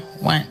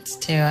once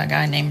to a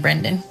guy named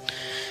Brendan.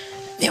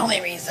 The only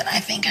reason I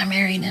think I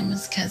married him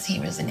is because he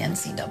was an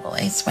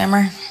NCAA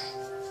swimmer.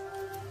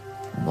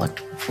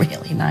 Looked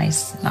really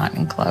nice, not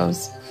in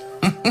clothes.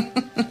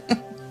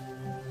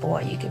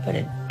 Boy, you could put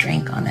a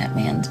drink on that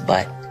man's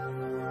butt.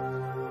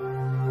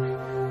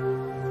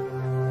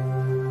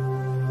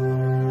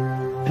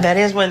 That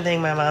is one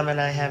thing my mom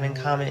and I have in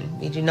common.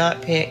 We do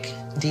not pick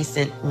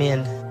decent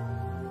men.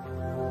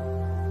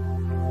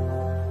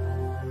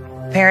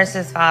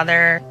 Paris's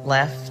father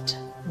left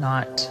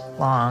not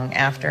long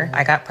after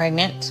I got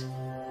pregnant.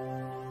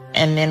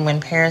 And then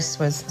when Paris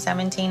was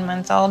 17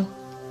 months old,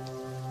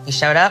 he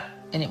showed up,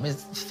 and it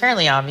was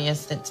fairly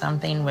obvious that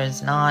something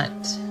was not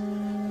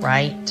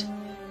right.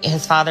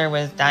 His father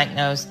was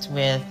diagnosed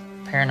with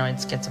paranoid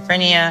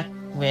schizophrenia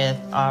with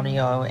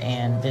audio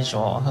and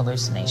visual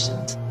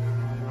hallucinations.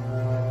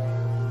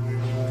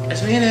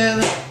 That's me,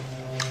 Ella.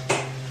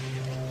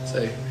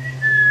 Say.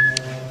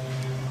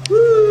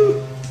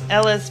 Woo!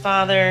 Ella's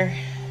father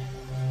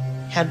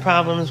had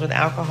problems with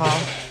alcohol.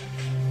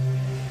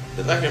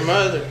 Just like your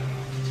mother.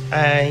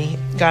 I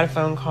got a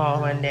phone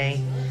call one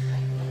day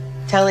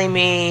telling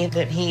me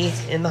that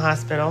he's in the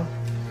hospital.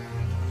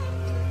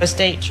 A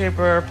state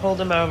trooper pulled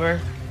him over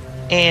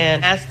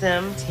and asked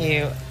him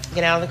to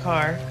get out of the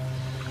car,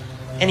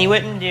 and he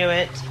wouldn't do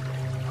it.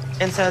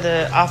 And so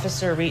the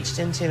officer reached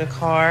into the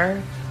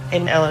car,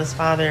 and Ella's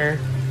father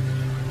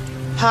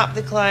popped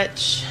the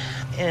clutch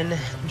and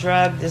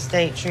drugged the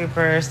state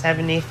trooper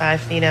 75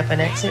 feet up an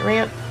exit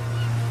ramp.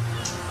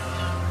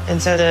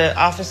 And so the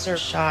officer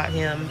shot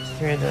him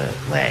through the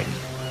leg.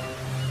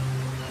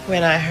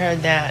 When I heard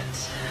that,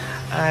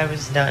 I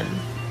was done.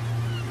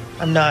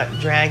 I'm not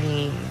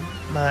dragging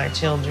my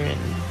children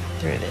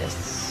through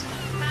this.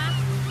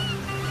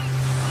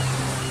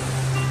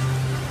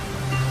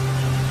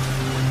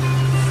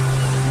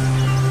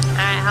 All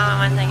right, hold on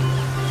one second.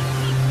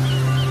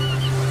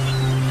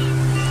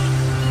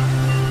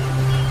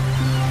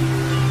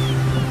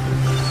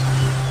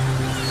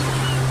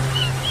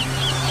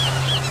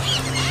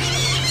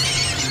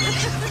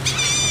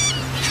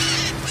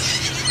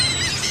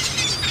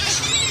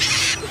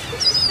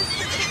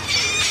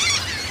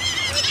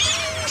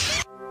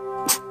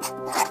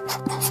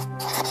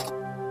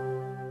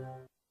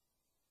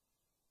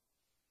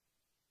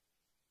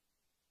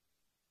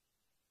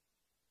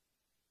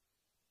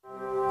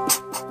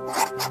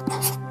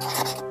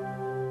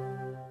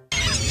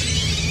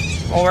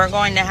 Well, we're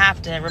going to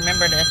have to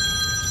remember to...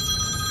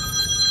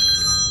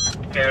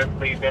 Paris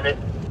Lee Bennett.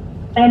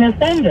 An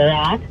offender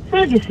at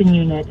Ferguson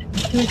Unit.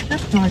 To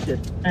accept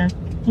charges, press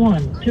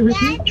 1. To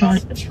refuse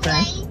charges,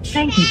 press.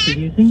 Thank you for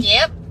using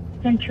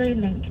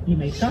CenturyLink. You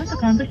may start the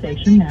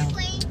conversation now.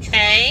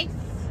 Hey.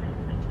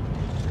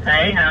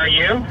 Hey, how are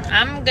you?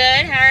 I'm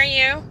good. How are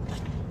you?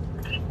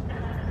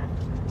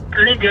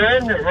 Pretty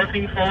good.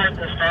 Looking forward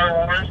to Star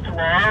Wars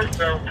tomorrow,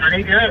 so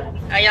pretty good.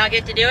 Oh, y'all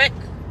get to do it?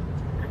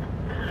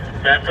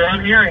 That's what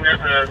I'm hearing.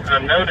 There's a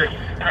notice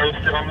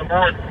posted on the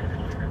board.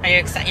 Are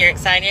you you're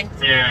excited?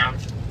 Yeah.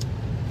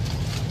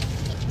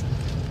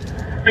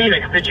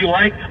 Phoenix, did you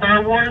like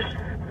Star Wars?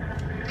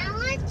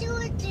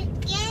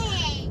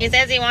 He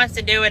says he wants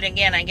to do it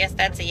again. I guess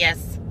that's a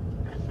yes.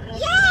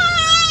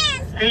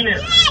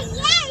 Phoenix.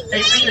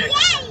 Hey, Phoenix.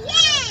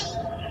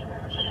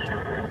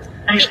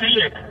 Hey,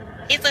 Phoenix.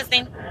 He's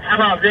listening. How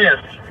about this?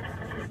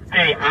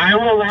 Hey, I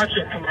will watch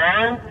it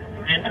tomorrow,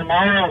 and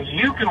tomorrow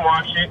you can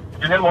watch it,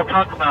 and then we'll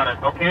talk about it,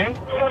 okay?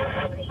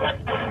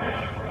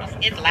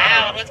 It's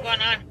loud. What's going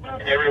on?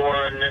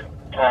 Everyone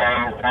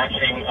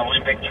watching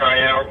Olympic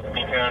tryouts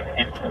because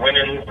it's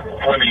women's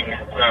swimming,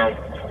 so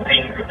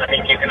I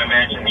think you can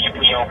imagine the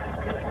appeal.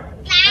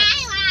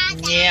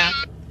 Yeah.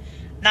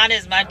 Not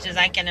as much as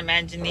I can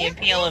imagine the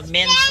appeal of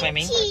men's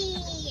swimming.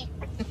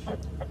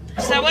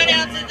 So what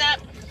else is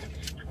up?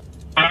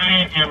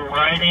 I am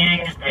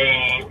writing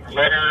a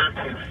letter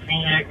to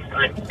Phoenix,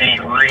 a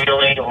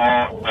really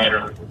long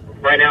letter.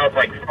 Right now it's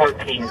like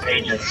 14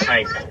 pages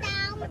typed.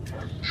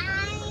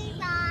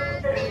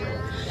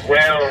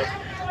 Well,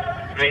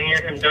 I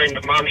hear him doing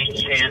the mommy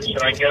chant.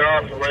 Should I get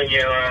off and let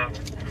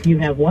you, You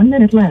have 1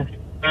 minute left.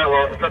 Oh,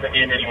 well, it's at the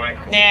end anyway.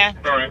 Yeah.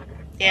 Sorry.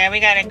 Yeah, we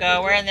gotta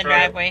go. We're in the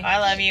driveway. I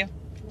love you.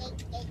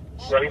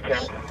 Love you too.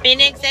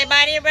 Phoenix, say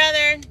bye to your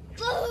brother.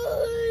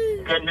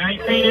 Good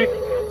night, Phoenix.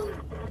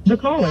 The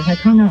caller has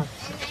hung up.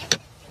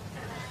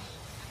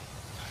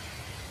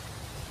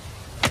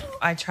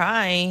 I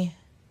try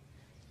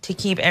to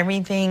keep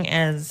everything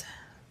as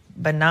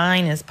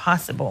benign as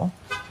possible.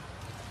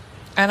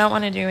 I don't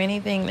want to do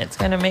anything that's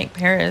going to make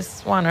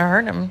Paris want to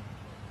hurt him.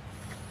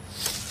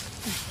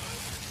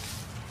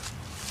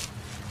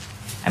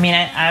 I mean,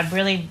 I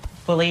really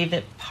believe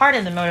that part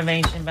of the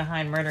motivation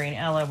behind murdering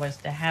Ella was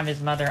to have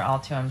his mother all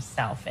to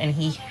himself. And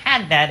he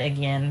had that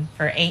again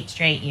for 8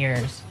 straight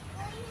years.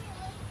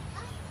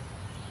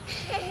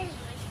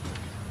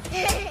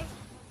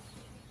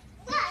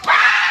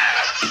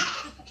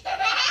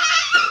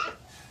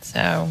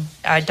 So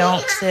I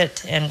don't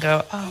sit and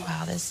go, oh,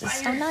 wow, this is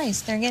so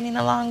nice. They're getting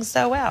along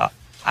so well.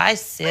 I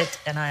sit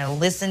and I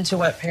listen to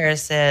what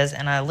Paris says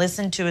and I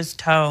listen to his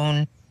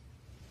tone.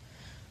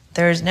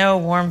 There's no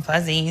warm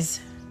fuzzies.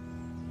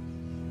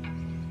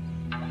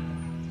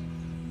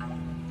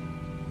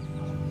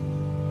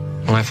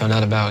 When I found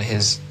out about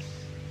his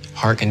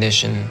heart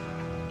condition,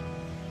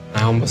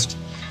 I almost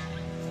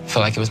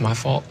felt like it was my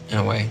fault in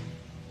a way.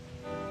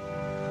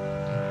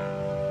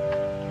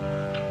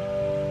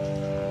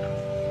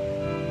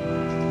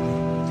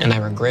 And I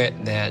regret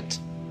that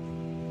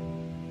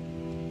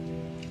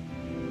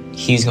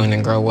he's going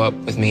to grow up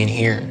with me in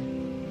here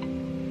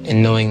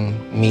and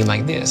knowing me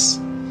like this.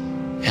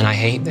 And I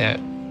hate that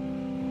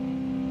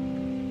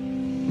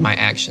my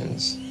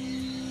actions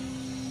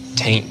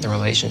taint the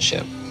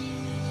relationship.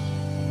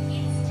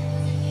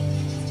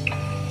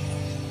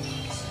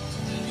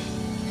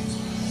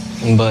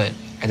 But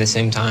at the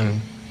same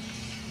time,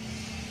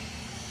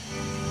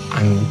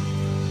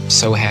 I'm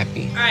so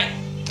happy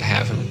to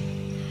have him.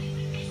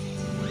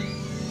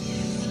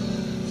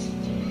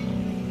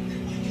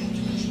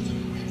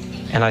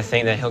 And I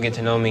think that he'll get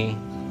to know me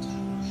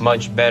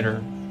much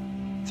better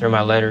through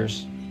my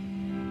letters.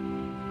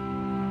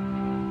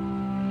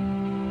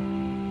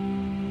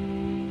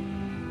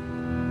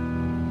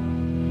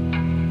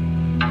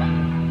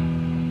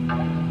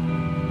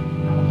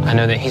 I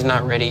know that he's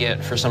not ready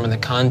yet for some of the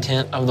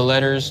content of the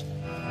letters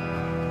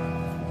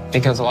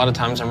because a lot of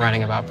times I'm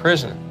writing about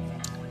prison.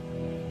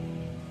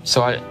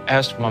 So I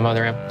asked my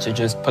mother to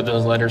just put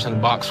those letters in a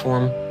box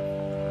for him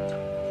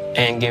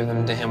and give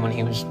them to him when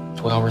he was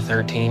 12 or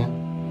 13.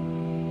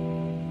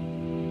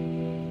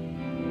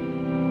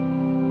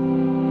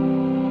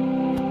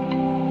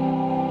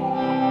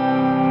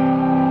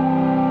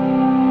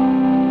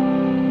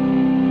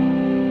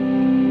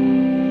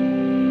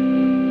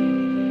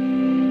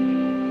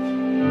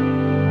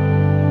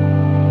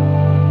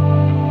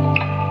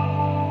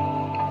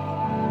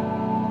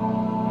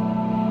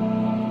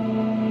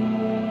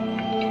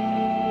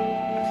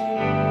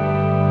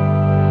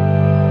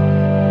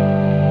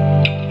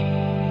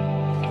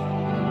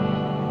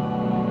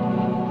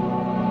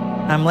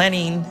 I'm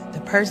letting the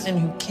person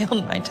who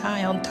killed my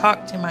child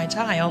talk to my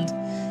child.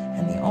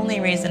 And the only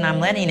reason I'm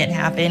letting it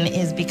happen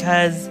is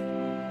because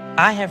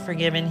I have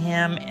forgiven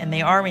him and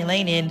they are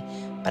related,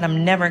 but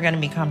I'm never going to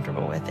be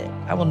comfortable with it.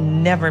 I will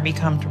never be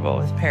comfortable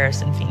with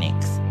Paris and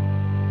Phoenix.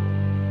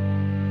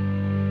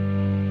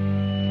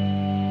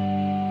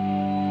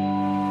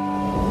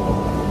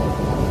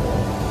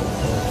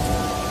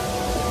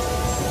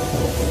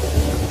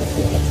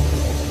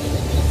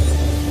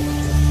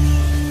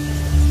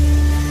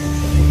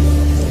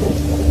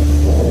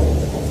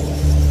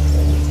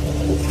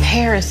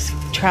 Paris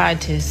tried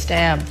to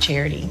stab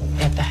Charity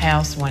at the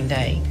house one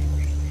day.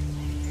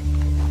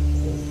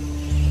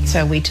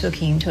 So we took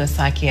him to a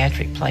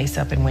psychiatric place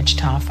up in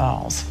Wichita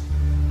Falls.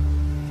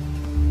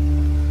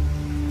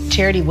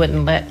 Charity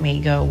wouldn't let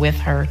me go with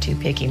her to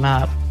pick him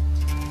up.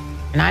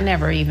 And I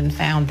never even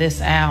found this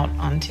out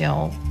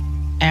until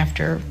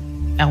after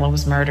Ella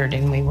was murdered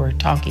and we were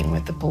talking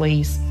with the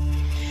police.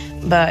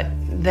 But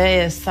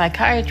the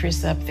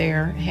psychiatrists up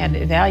there had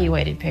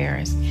evaluated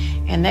Paris,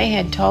 and they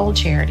had told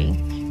Charity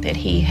that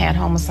he had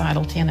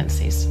homicidal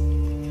tendencies.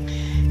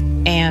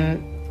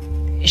 And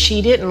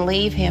she didn't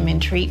leave him in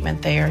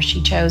treatment there.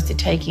 She chose to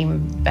take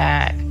him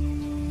back.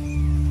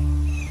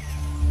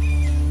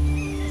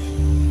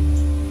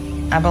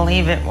 I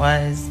believe it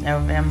was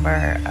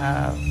November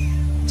of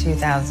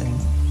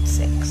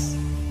 2006.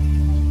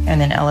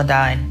 And then Ella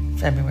died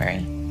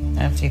February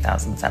of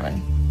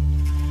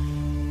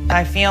 2007.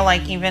 I feel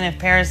like even if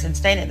Paris had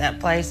stayed at that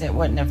place, it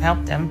wouldn't have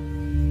helped him.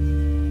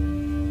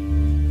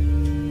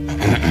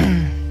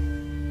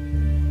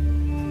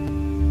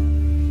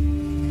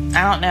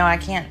 I don't know, I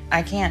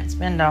can't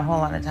spend a whole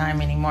lot of time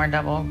anymore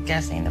double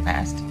guessing the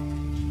past.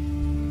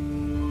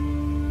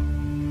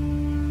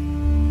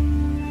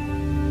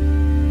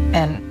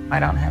 And I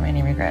don't have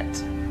any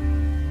regrets,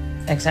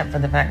 except for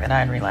the fact that I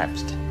had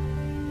relapsed.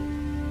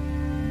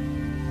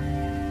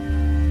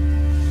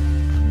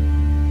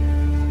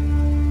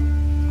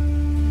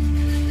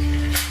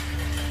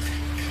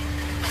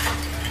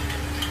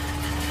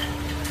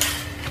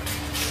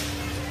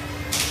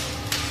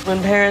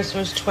 When Paris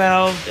was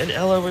 12 and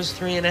Ella was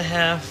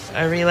 3.5,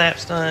 I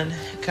relapsed on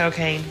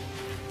cocaine.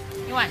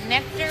 You want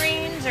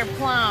nectarines or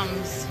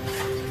plums?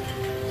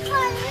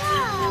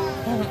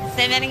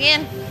 Say that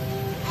again.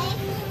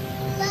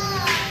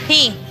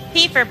 P.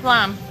 P for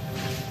plum.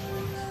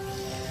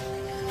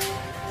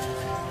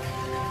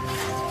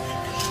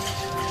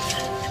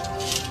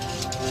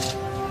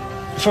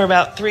 For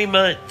about 3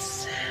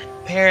 months,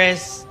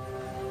 Paris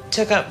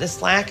took up the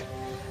slack.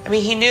 I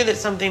mean, he knew that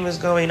something was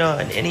going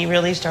on, and he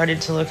really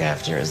started to look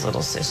after his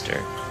little sister.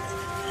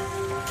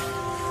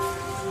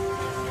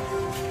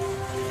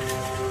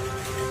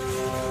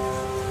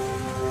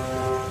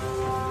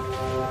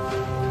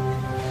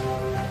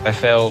 I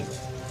felt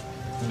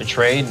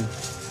betrayed.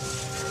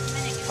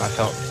 I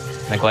felt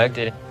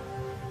neglected.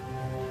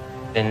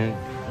 And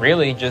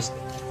really just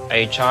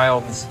a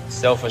child's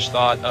selfish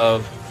thought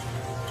of,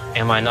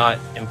 am I not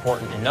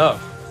important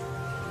enough?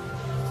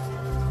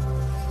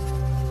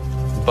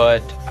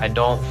 But I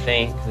don't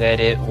think that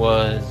it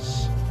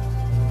was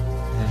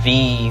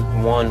the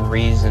one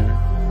reason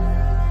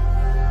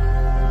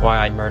why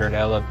I murdered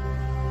Ella.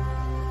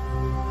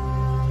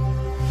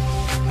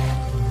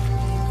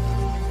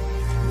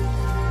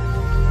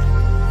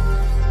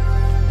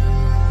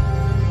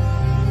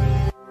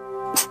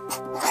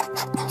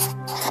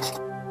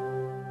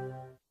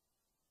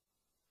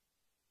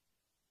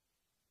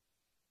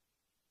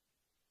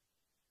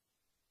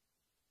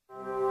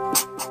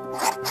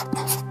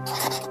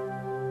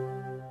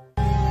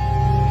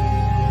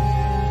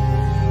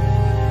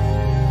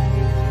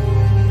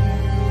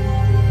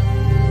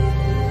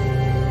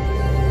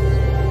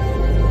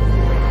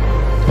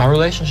 My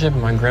relationship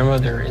with my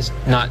grandmother is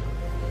not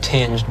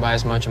tinged by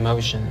as much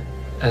emotion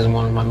as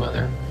one with my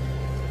mother.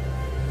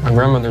 My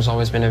grandmother's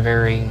always been a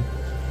very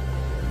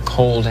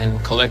cold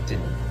and collected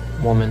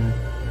woman.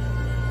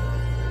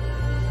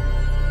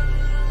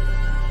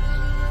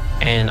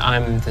 And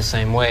I'm the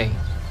same way.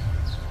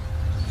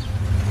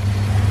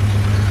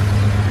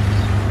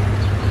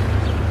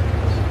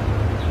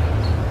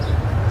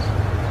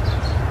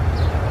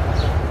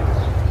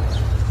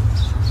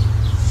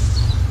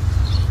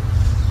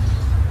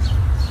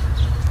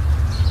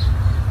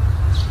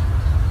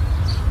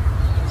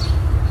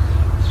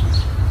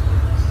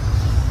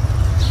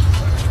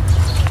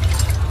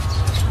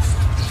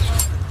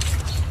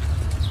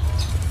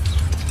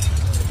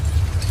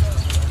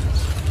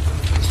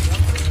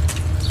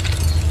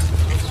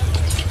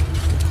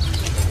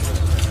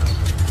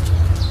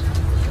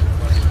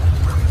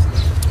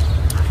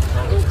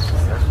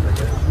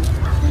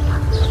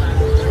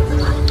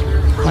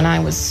 When I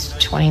was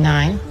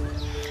 29,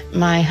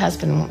 my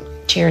husband,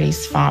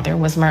 Charity's father,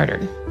 was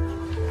murdered.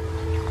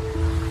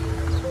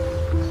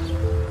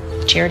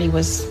 Charity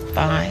was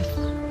 5.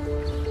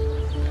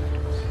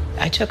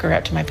 I took her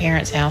up to my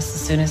parents' house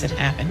as soon as it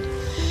happened,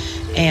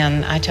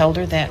 and I told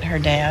her that her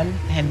dad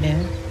had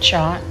been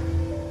shot.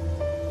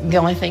 The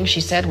only thing she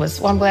said was,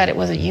 "Well, I'm glad it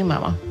wasn't you,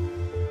 Mama."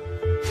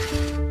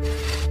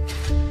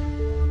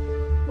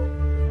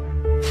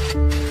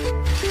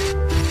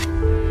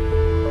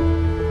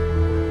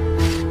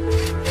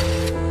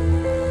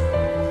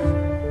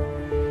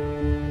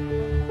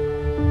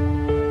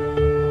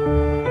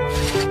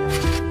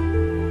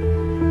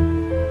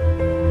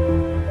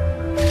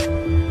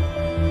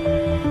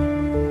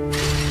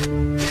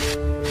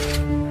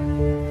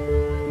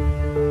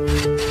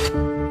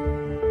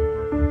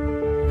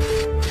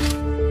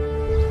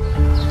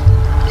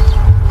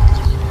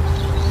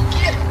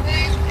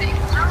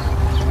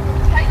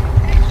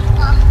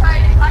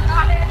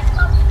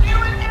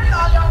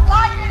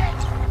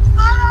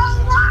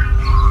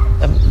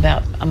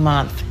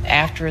 month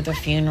after the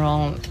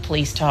funeral, the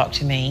police talked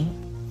to me,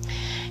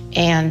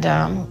 and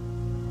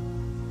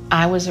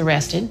I was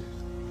arrested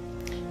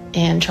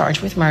and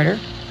charged with murder.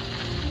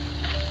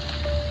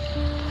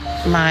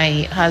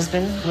 My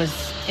husband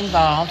was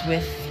involved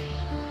with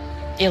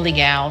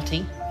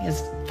illegality.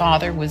 His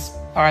father was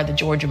part of the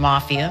Georgia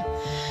Mafia,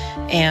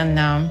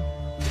 and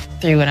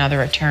through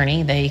another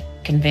attorney, they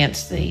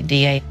convinced the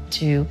DA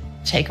to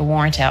take a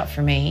warrant out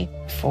for me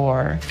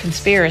for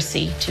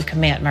conspiracy to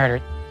commit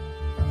murder.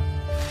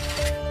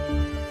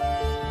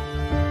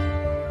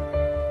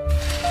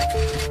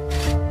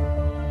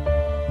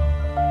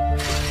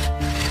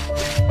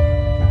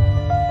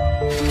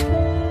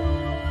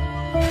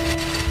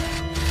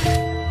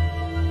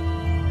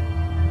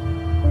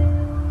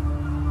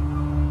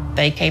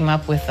 They came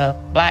up with a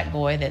black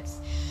boy that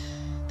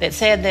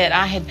said that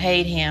I had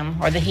paid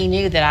him, or that he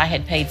knew that I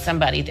had paid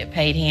somebody that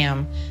paid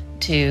him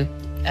to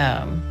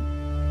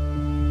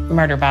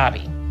murder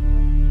Bobby.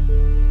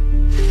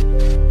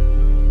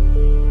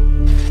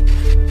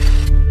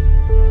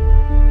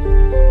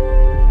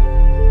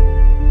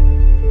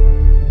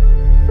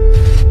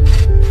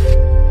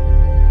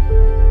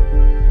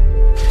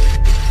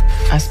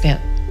 I spent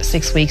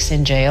 6 weeks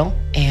in jail,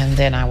 and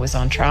then I was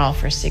on trial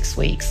for 6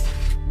 weeks.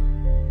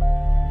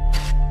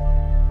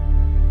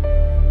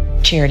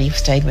 Charity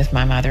stayed with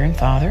my mother and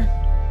father.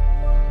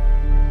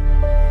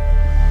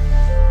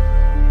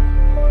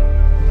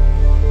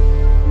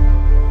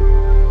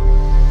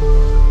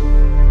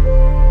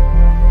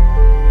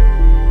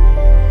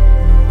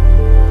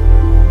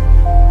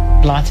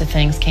 Lots of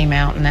things came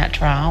out in that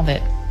trial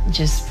that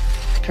just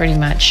pretty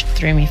much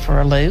threw me for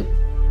a loop.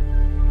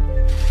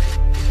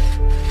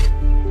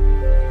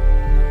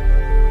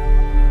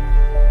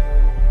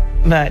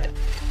 But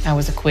I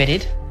was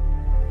acquitted.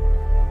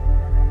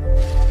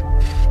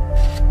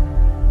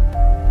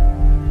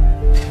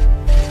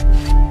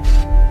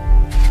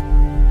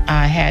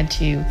 I had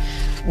to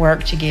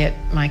work to get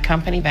my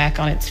company back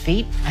on its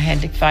feet. I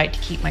had to fight to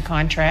keep my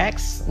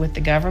contracts with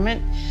the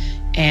government,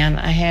 and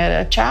I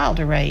had a child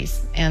to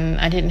raise, and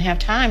I didn't have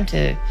time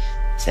to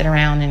sit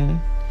around and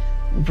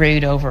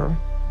brood over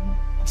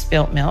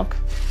spilt milk.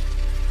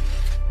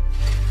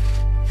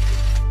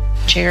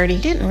 Charity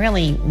didn't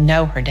really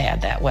know her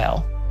dad that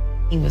well.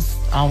 He was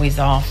always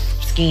off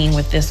skiing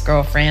with this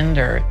girlfriend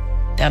or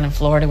down in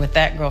Florida with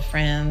that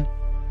girlfriend.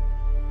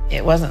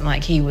 It wasn't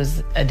like he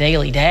was a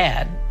daily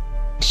dad.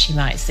 She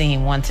might see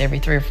him once every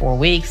 3 or 4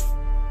 weeks.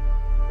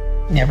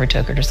 Never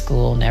took her to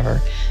school,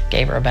 never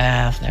gave her a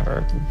bath,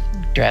 never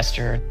dressed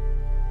her.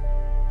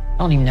 I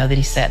don't even know that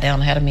he sat down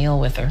and had a meal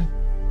with her.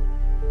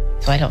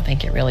 So I don't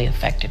think it really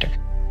affected her.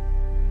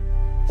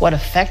 What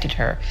affected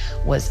her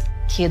was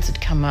kids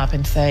would come up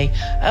and say,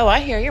 "Oh,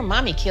 I hear your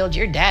mommy killed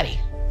your daddy."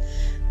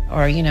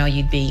 Or, you know,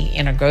 you'd be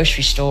in a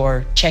grocery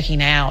store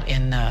checking out,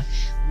 and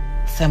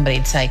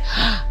somebody'd say,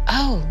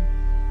 "Oh,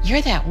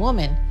 you're that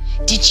woman.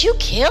 Did you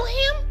kill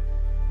him?"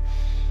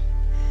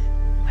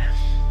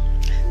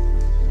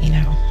 You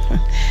know,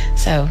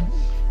 so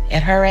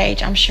at her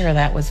age, I'm sure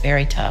that was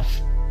very tough.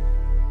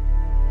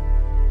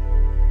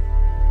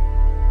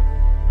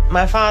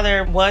 My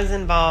father was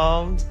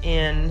involved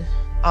in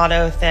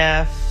auto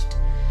theft,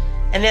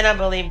 and then I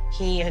believe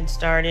he had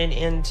started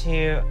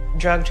into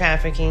drug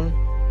trafficking.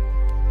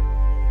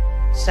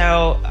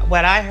 So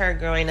what I heard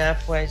growing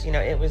up was, you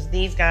know, it was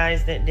these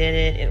guys that did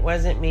it. It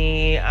wasn't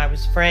me. I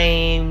was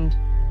framed.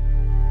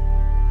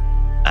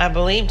 I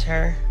believed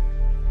her.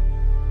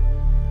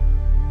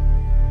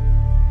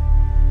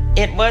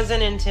 It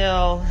wasn't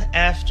until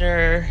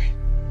after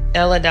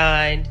Ella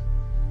died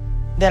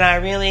that I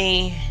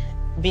really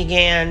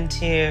began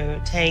to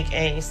take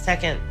a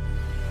second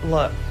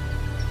look.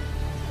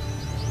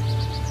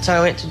 So I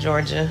went to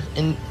Georgia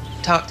and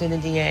talked to the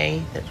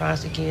DA that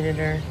prosecuted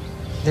her,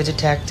 the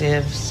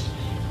detectives.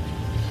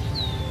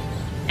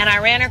 And I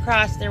ran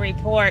across the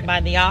report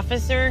by the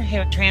officer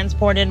who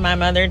transported my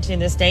mother to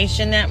the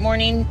station that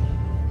morning.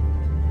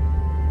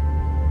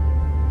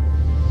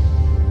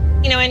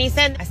 You know, and he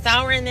said, I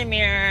saw her in the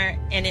mirror,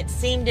 and it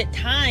seemed at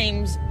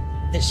times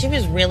that she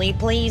was really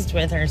pleased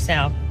with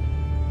herself.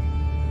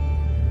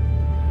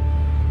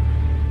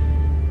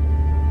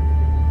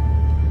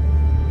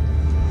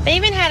 They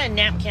even had a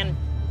napkin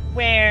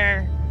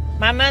where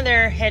my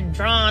mother had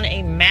drawn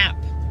a map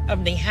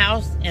of the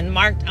house and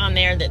marked on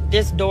there that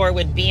this door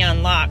would be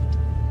unlocked.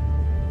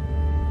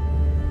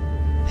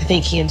 I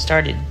think he had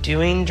started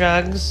doing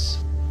drugs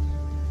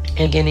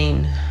and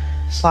getting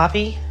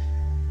sloppy.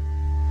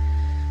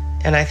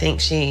 And I think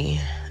she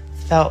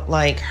felt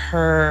like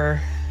her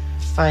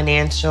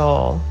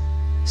financial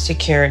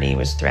security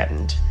was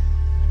threatened.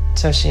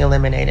 So she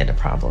eliminated a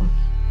problem.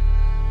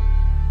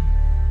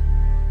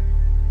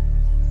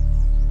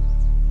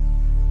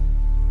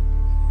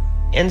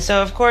 And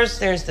so, of course,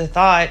 there's the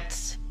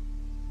thoughts,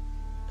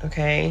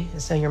 okay,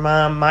 so your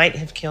mom might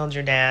have killed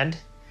your dad,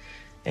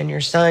 and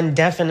your son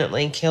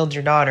definitely killed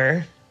your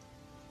daughter.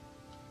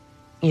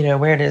 You know,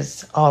 where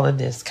does all of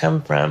this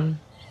come from?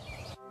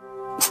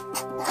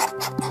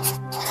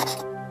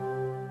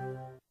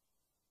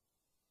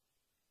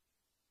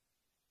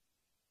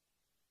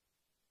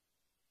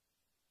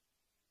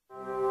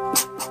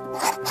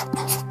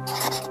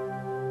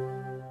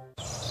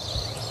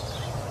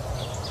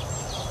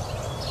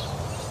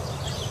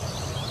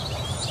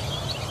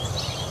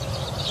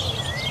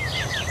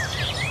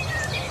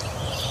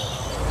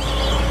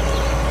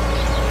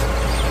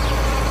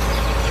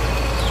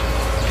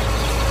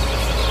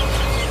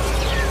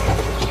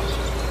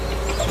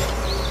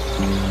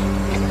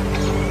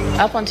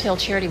 Up until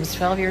Charity was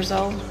 12 years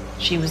old,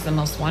 she was the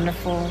most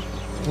wonderful,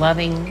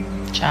 loving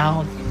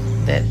child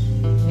that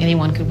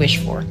anyone could wish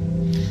for.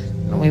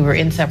 We were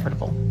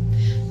inseparable.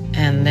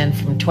 And then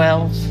from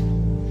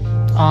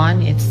 12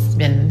 on, it's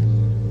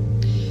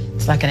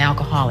like an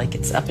alcoholic.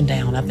 It's up and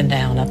down, up and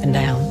down, up and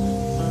down.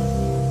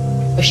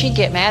 If she'd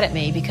get mad at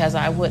me because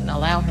I wouldn't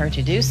allow her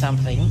to do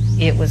something,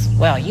 it was,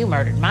 well, you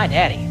murdered my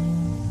daddy.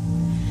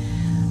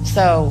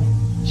 So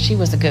she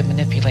was a good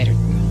manipulator.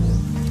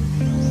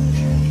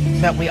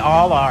 But we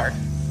all are.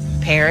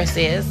 Paris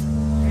is,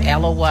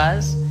 Ella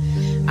was.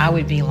 I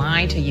would be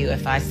lying to you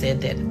if I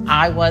said that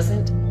I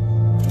wasn't.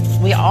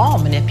 We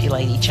all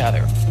manipulate each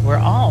other. We're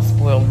all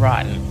spoiled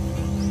rotten.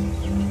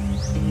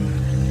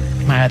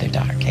 My other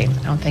daughter, Caitlin,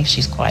 I don't think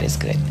she's quite as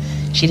good.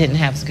 She didn't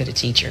have as good a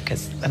teacher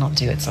because I don't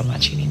do it so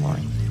much anymore.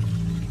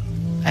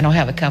 I don't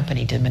have a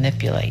company to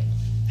manipulate.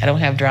 I don't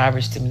have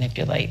drivers to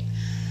manipulate.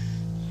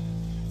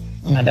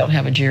 And I don't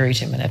have a jury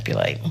to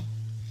manipulate.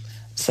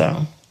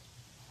 So.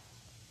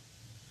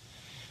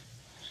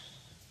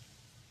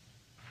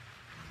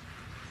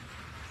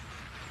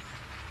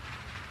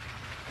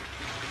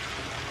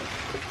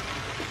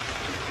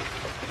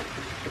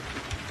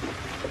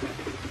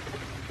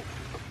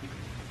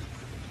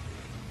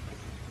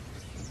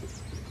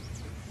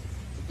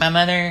 My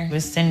mother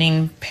was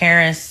sending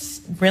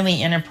Paris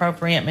really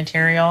inappropriate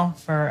material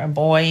for a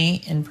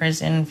boy in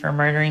prison for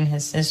murdering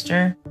his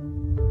sister.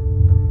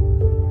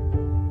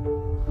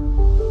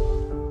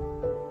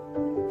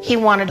 He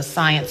wanted a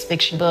science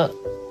fiction book,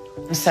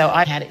 so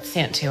I had it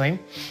sent to him.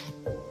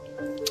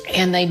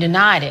 And they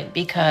denied it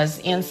because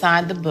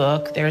inside the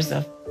book there's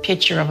a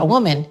picture of a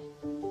woman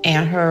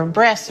and her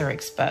breasts are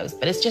exposed,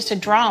 but it's just a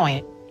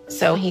drawing.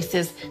 So he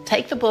says,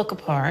 take the book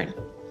apart,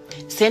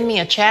 send me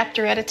a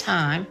chapter at a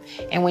time,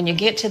 and when you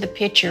get to the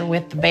picture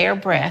with the bare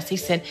breasts, he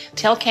said,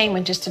 tell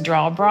Cayman just to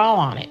draw a bra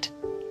on it.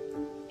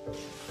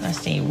 Let's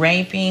see,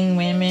 raping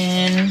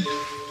women,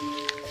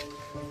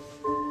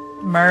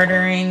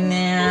 murdering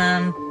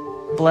them,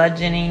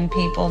 bludgeoning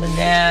people to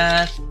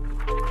death.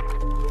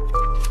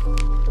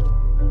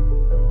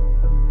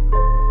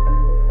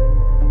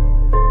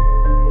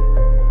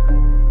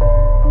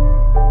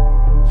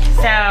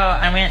 So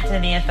I went to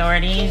the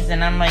authorities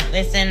and I'm like,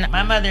 listen,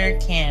 my mother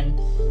can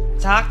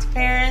talk to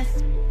Paris,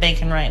 they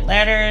can write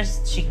letters,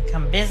 she can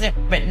come visit,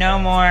 but no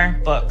more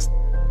books.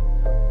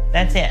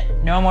 That's it,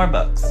 no more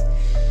books.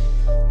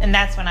 And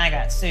that's when I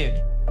got sued.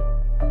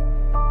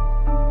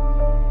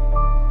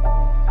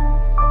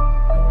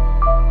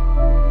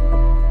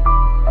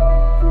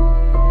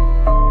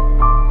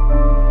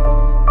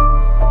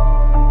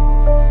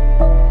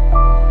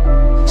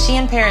 She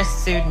and Paris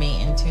sued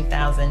me in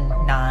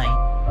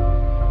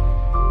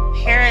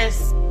 2009.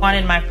 Paris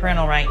wanted my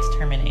parental rights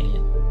terminated.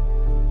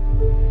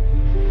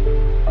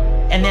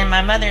 And then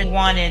my mother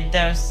wanted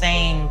those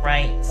same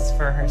rights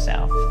for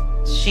herself.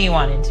 She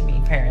wanted to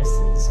be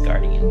Paris's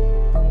guardian.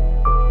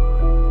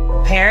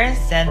 Paris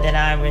said that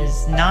I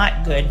was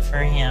not good for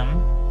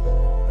him.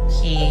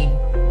 He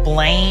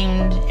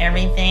blamed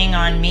everything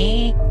on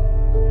me.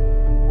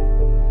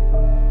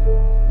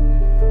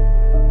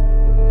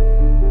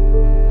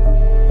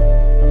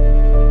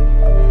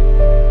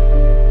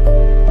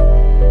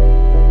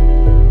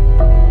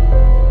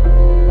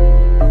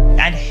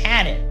 I'd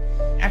had it.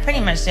 I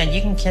pretty much said,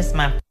 you can kiss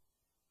my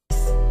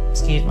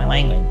excuse my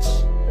language.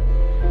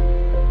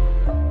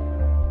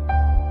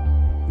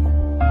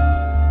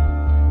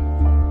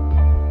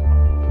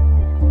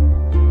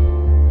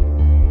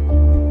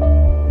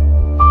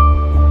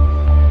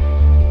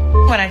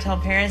 What I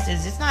told Paris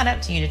is, it's not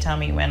up to you to tell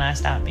me when I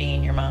stop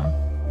being your mom.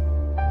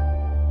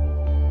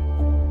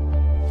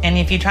 And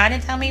if you try to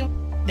tell me,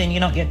 then you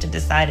don't get to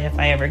decide if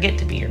I ever get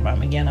to be your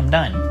mom again. I'm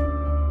done.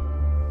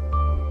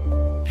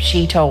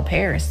 She told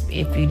Paris,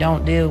 if you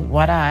don't do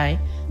what I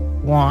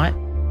want,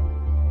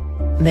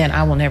 then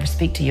I will never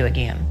speak to you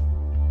again.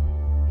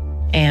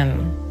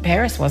 And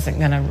Paris wasn't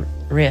going to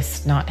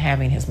risk not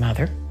having his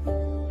mother.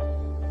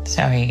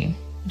 So he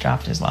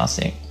dropped his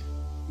lawsuit.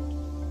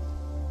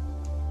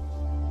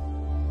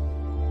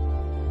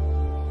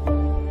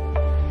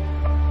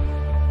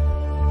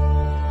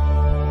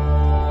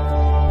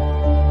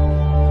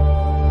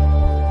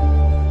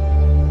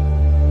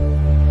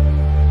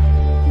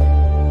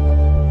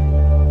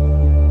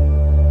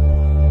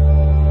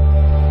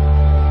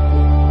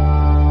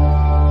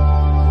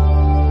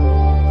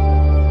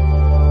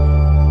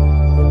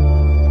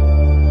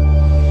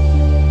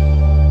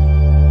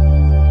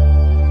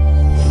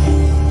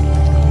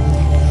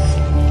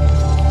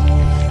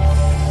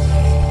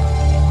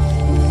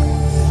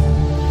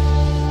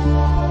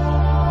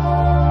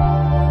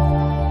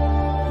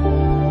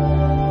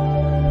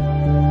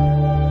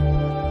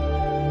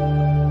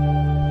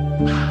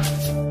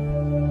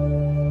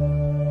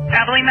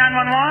 Abilene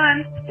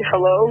 911.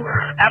 Hello?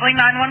 Abilene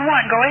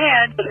 911, go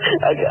ahead.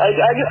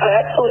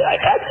 I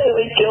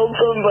accidentally killed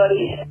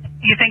somebody.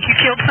 You think you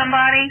killed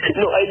somebody?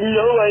 No, I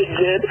know I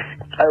did.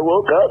 I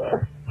woke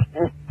up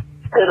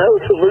and I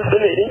was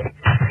hallucinating.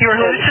 You were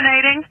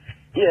hallucinating?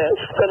 Yes,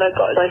 and I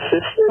thought my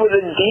sister was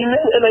a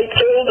demon and I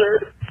killed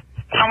her.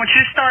 I want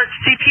you to start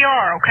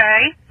CPR,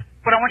 okay?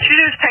 What I want you to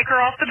do is take her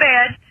off the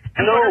bed.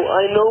 No,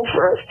 I know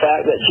for a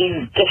fact that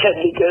she's dead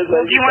because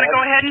Do you want to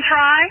go ahead and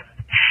try?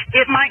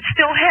 It might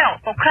still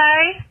help,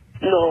 okay?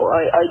 No,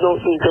 I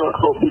don't think it'll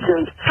help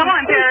because... Come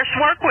on, Paris,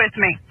 work with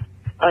me.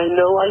 I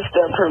know I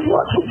stabbed her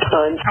lots of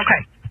times.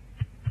 Okay.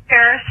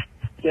 Paris?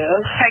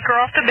 Yes? Take her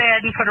off the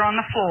bed and put her on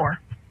the floor.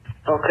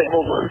 Okay,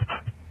 hold on.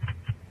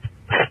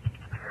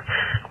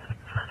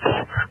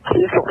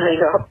 Please don't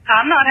hang up.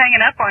 I'm not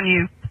hanging up on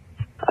you.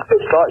 I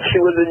thought she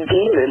was a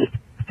demon.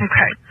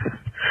 Okay.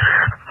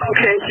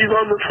 Okay, she's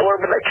on the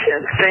floor, but I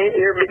can't stay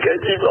here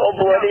because she's all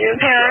bloody and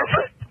Paris,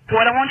 stuff.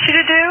 what I want you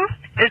to do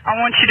is I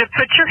want you to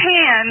put your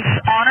hands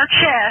on her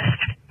chest.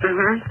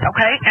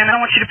 Okay? And I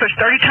want you to push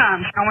 30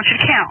 times. I want you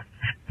to count.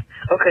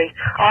 Okay.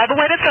 All the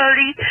way to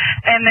 30,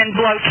 and then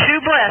blow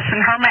 2 breaths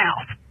in her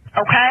mouth.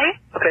 Okay?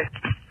 Okay.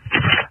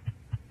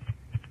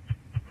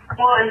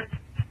 1,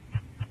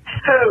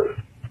 2,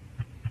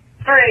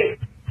 3,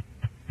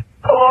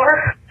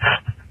 4,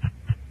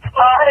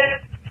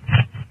 5,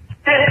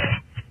 6,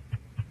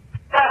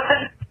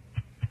 7,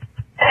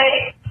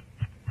 8,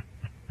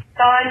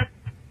 9,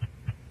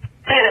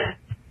 10,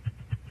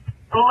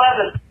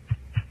 11,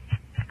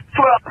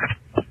 12.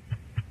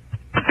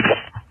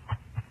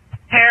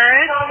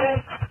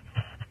 Harris?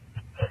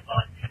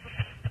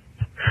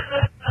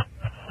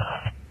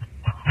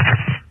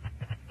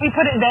 We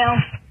put it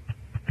down.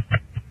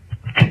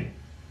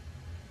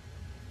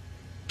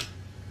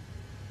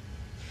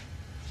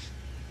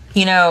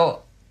 You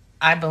know,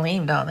 I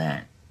believed all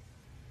that.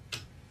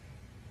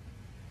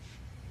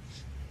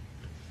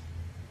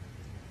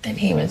 That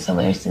he was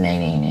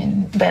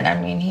hallucinating, but I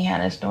mean, he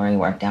had a story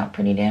worked out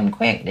pretty damn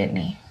quick, didn't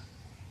he?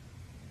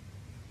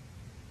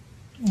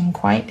 And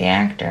quite the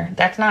actor.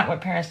 That's not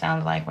what Paris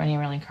sounds like when he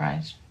really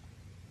cries.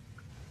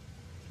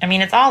 I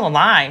mean, it's all a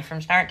lie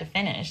from start to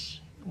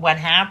finish. What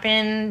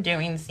happened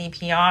doing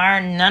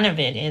CPR, none of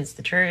it is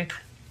the truth.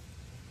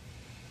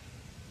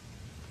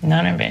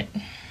 None of it.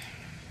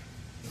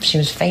 She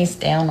was face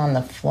down on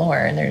the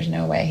floor. There's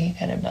no way he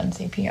could have done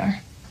CPR.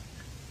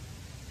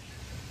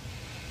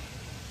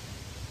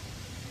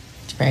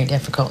 It's very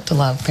difficult to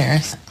love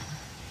Paris.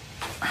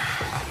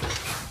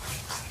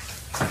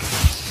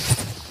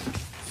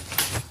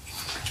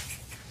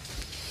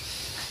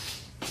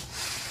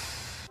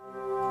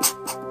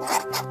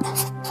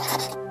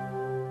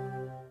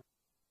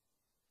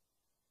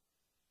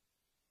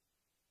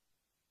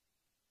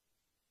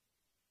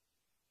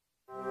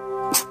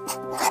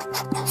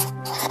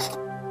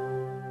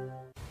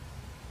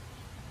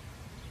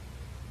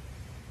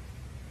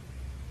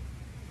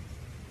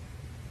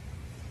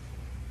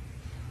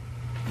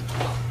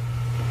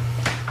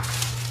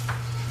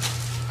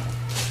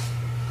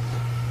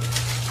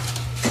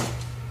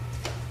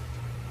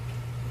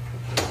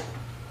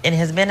 It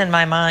has been in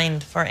my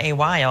mind for a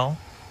while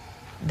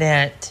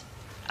that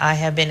I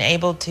have been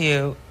able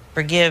to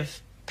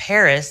forgive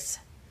Paris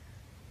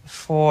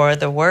for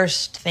the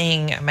worst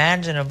thing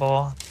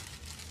imaginable.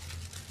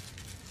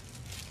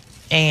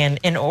 And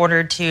in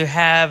order to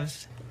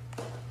have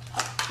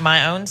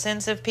my own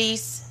sense of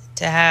peace,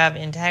 to have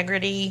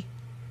integrity,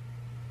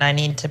 I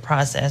need to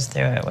process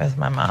through it with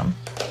my mom.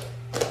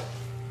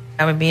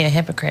 I would be a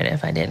hypocrite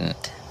if I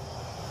didn't.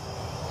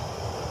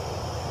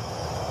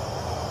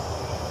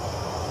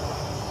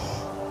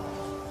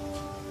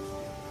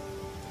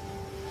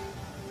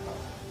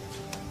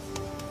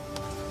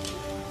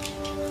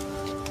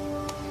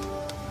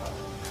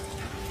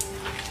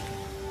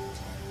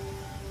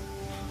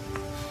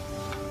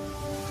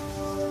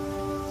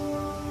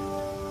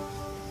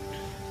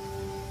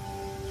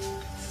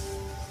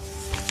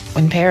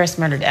 When Paris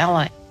murdered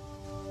Ella,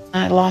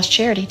 I lost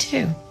Charity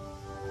too.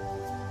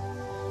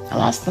 I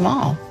lost them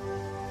all.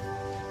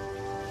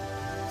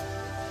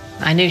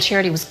 I knew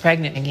Charity was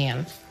pregnant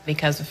again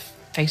because of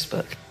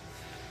Facebook.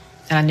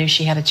 And I knew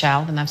she had a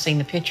child, and I've seen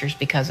the pictures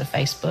because of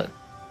Facebook.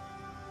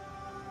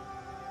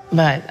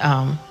 But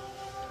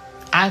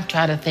I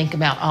try to think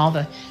about all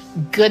the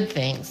good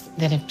things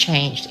that have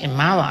changed in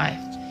my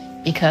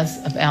life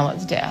because of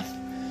Ella's death.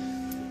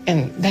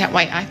 And that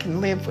way I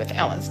can live with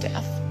Ella's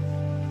death.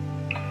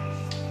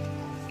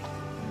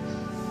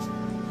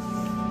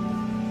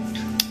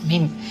 I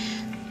mean,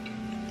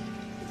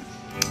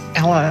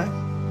 Ella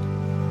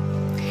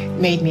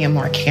made me a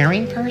more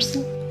caring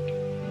person.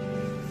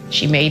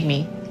 She made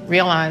me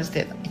realize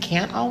that I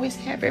can't always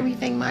have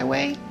everything my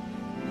way.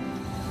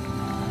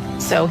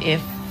 So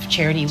if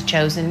Charity's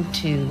chosen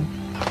to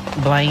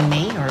blame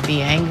me or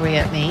be angry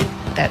at me,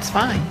 that's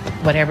fine.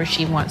 Whatever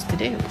she wants to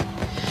do.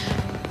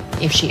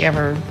 If she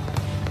ever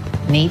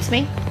needs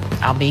me,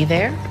 I'll be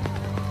there.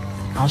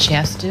 All she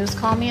has to do is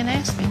call me and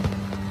ask me.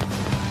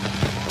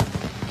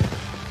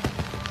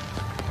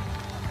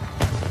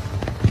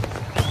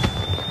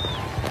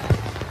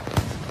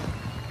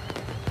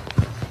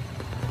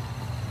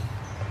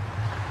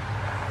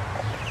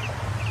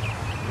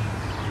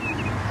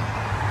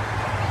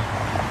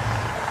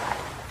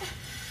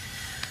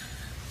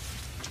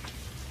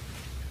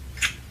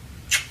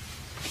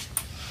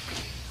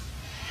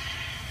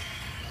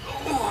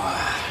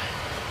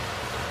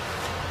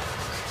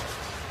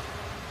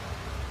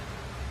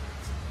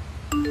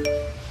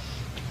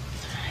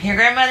 Your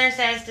grandmother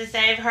says to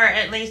save her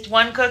at least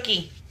one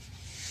cookie.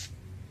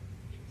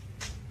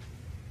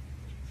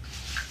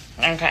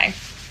 Okay.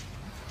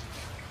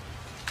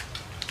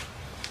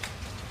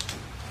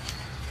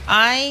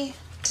 I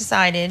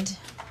decided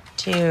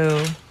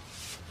to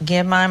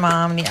give my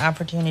mom the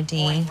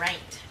opportunity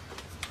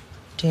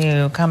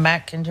to come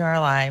back into our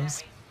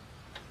lives.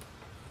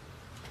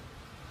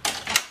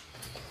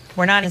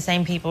 We're not the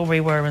same people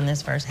we were when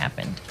this first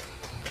happened.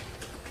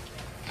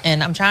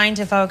 And I'm trying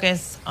to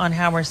focus on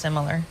how we're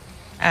similar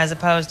as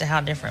opposed to how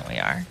different we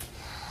are.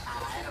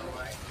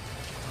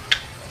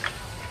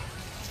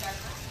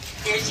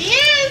 Here she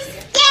is!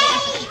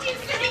 Yay!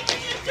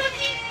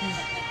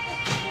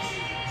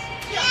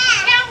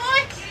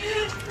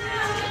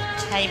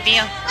 How you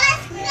feel?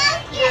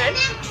 Good.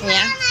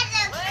 Yeah.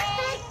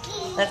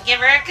 Let's give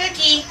her a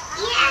cookie.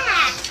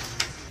 Yeah.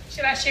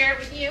 Should I share it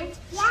with you?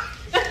 Yeah.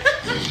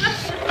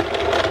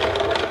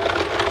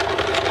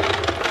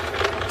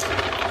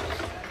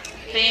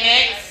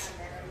 Phoenix.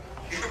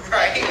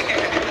 Right.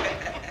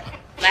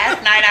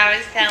 Last night I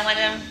was telling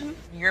him,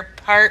 you're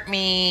part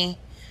me,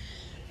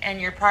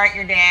 and you're part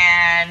your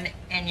dad,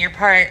 and you're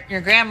part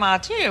your grandma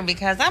too,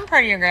 because I'm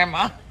part of your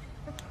grandma.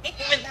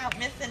 Without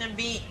missing a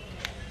beat.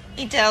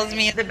 He tells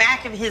me the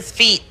back of his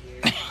feet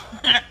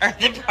are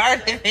the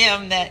part of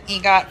him that he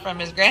got from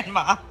his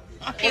grandma.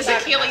 His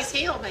Achilles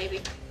heel,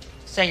 maybe.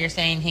 So you're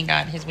saying he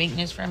got his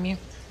weakness from you?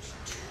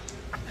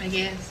 I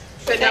guess.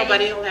 But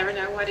nobody will ever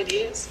know what it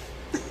is.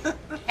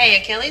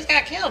 Hey, Achilles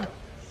got killed.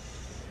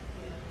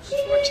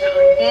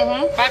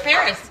 Unfortunately. By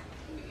Paris.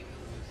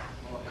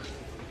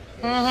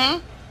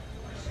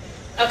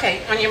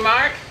 Okay, on your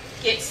mark,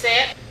 get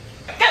set,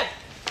 go.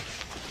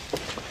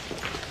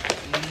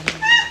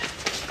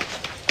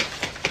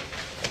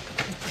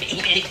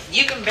 Phoenix,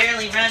 you can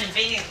barely run and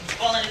Phoenix is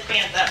pulling his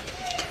pants up.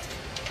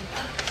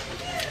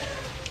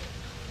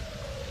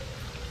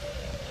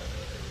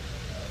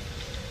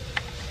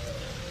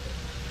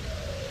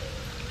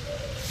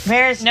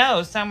 Paris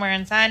knows somewhere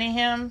inside of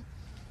him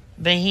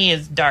that he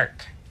is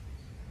dark.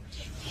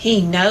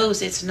 He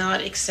knows it's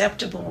not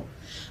acceptable,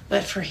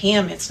 but for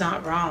him, it's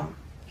not wrong.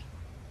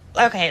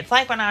 Okay, it's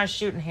like when I was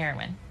shooting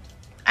heroin.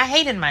 I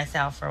hated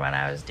myself for what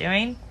I was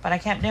doing, but I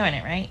kept doing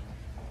it, right?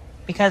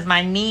 Because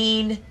my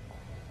need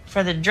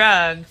for the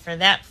drug, for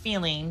that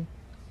feeling,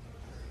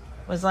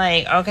 was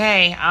like,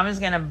 okay, I'm just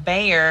going to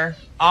bear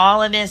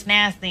all of this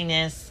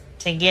nastiness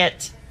to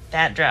get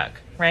that drug,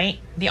 right?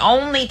 The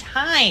only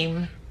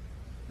time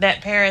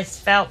that Paris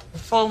felt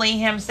fully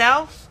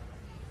himself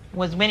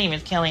was when he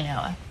was killing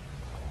Ella.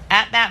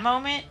 At that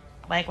moment,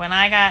 like when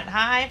I got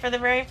high for the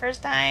very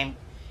first time,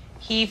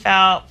 he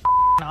felt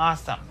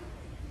awesome.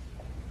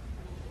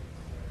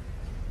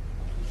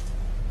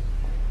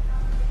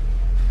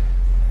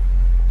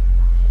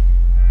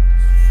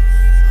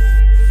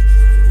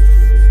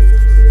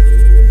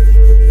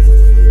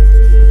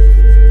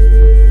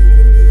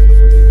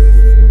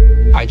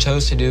 I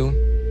chose to do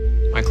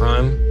my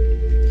crime,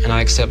 and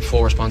I accept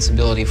full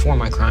responsibility for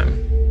my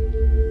crime.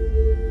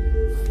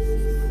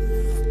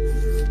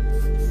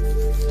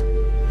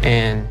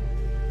 And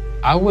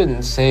I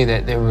wouldn't say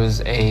that there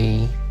was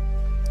a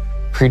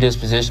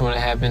predisposition when it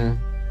happened.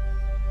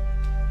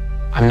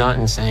 I'm not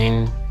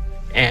insane,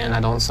 and I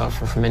don't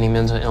suffer from any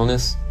mental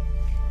illness.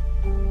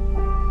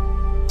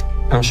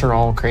 I'm sure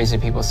all crazy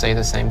people say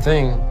the same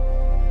thing,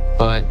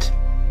 but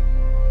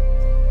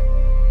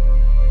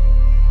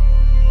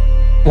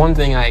one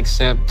thing I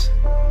accept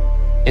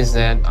is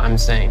that I'm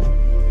sane,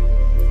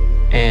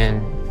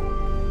 and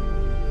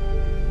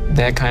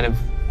that kind of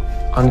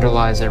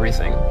underlies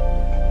everything.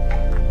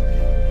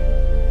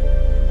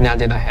 Now,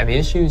 did I have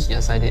issues?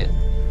 Yes, I did.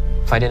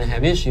 If I didn't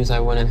have issues, I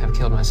wouldn't have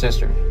killed my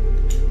sister.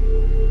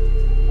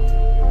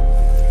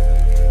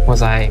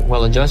 Was I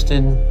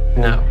well-adjusted?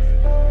 No.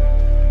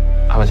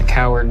 I was a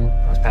coward.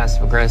 I was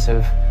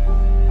passive-aggressive.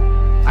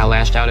 I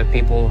lashed out at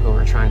people who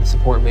were trying to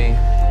support me.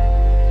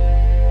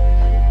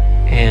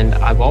 And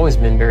I've always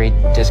been very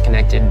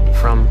disconnected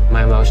from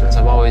my emotions.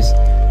 I've always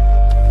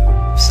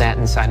sat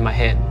inside my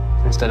head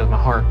instead of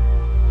my heart.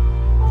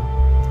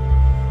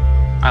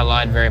 I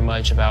lied very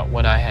much about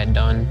what I had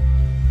done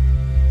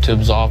to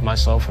absolve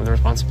myself from the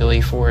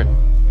responsibility for it.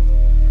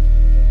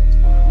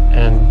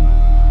 And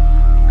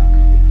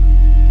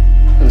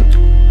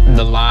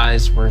the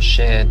lies were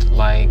shed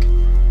like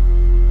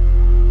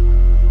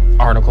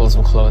articles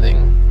of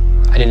clothing.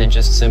 I didn't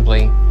just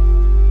simply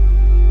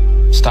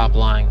stop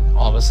lying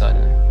all of a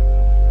sudden.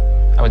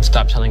 I would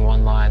stop telling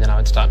one lie, then I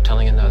would stop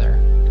telling another.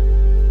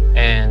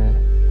 And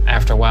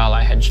after a while,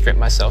 I had stripped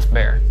myself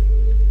bare.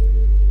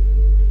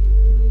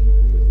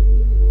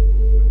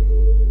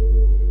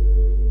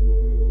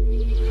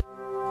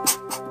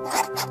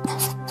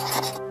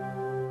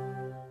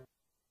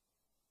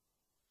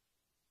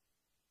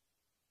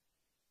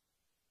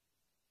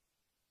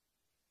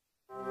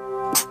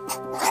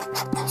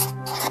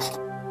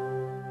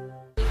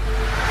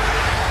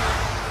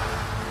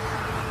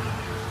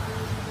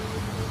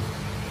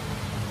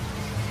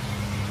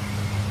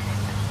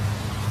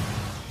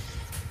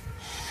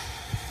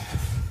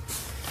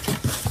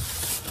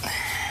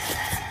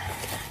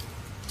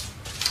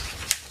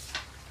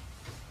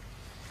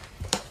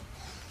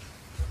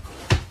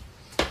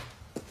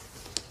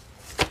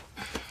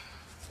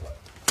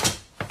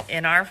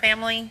 in our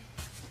family,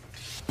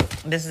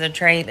 this is a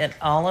trait that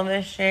all of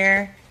us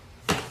share.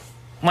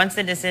 Once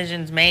the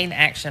decision's made,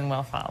 action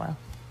will follow.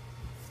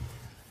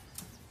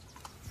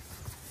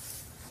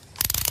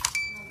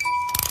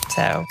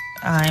 So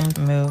I'm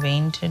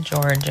moving to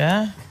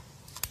Georgia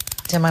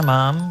to my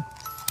mom.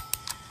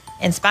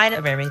 In spite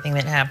of everything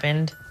that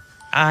happened,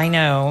 I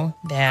know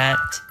that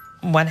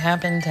what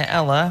happened to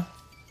Ella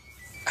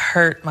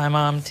hurt my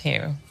mom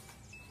too.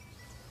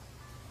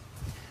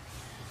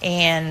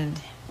 And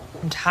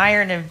I'm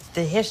tired of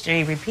the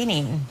history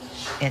repeating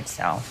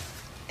itself.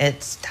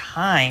 It's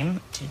time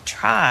to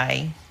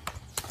try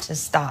to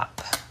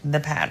stop the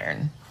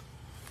pattern.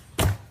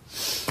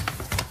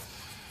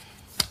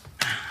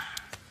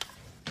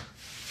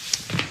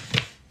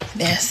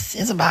 This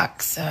is a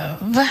box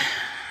of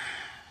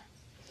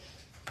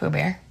Pooh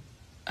Bear.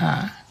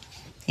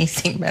 He's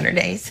seen better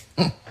days.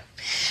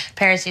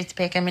 Paris used to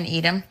pick him and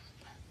eat him.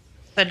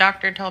 The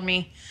doctor told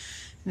me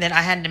that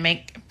I had to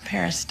make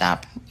Paris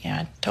stop.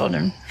 Yeah, I told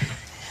him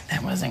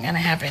that wasn't going to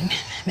happen.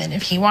 That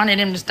if he wanted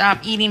him to stop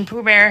eating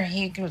Pooh Bear,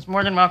 he was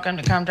more than welcome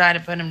to come try to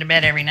put him to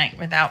bed every night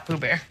without Pooh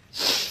Bear.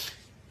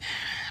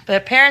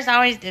 But Paris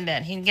always did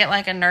that. He'd get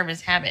like a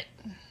nervous habit,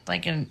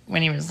 like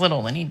when he was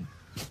little, and he'd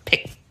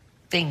pick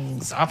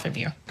things off of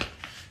you.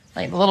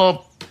 Like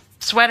little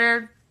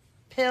sweater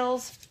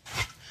pills.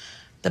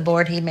 The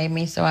board he made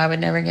me so I would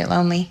never get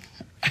lonely.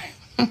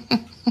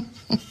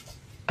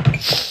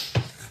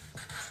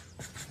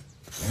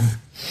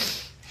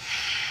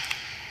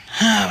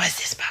 Oh, what's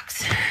this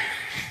box?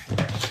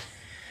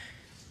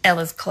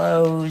 Ella's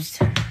clothes.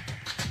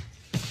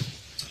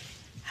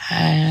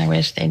 I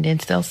wish they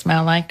did still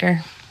smell like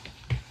her.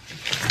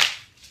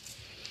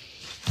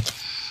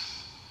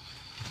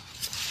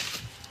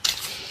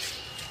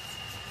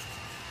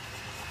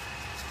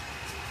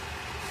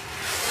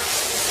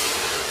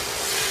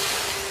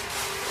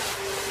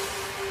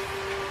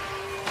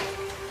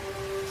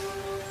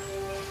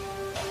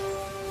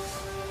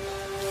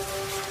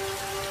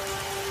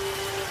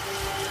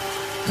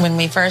 When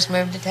we first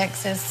moved to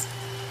Texas,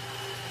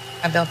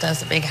 I built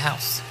us a big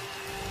house.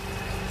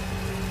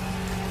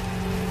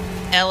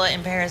 Ella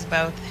and Paris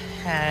both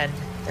had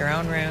their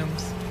own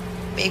rooms,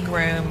 big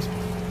rooms.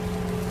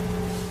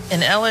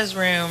 In Ella's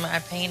room, I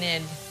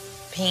painted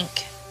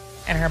pink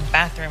and her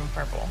bathroom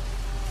purple.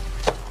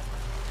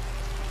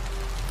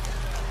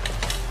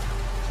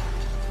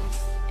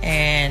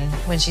 And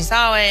when she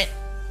saw it,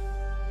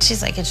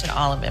 she's like, it should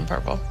all have been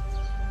purple.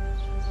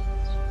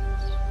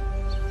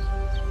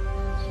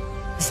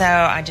 So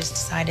I just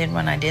decided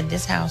when I did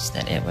this house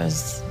that it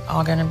was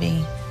all gonna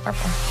be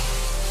purple.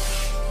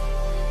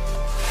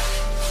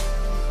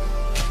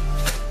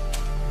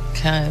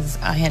 Because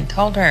I had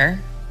told her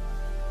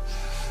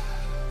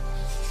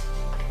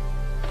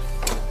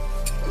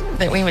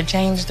that we would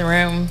change the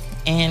room,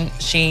 and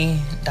she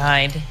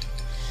died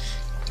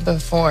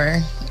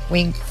before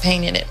we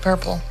painted it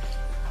purple.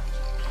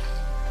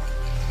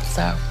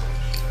 So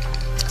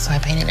I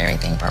painted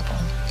everything purple.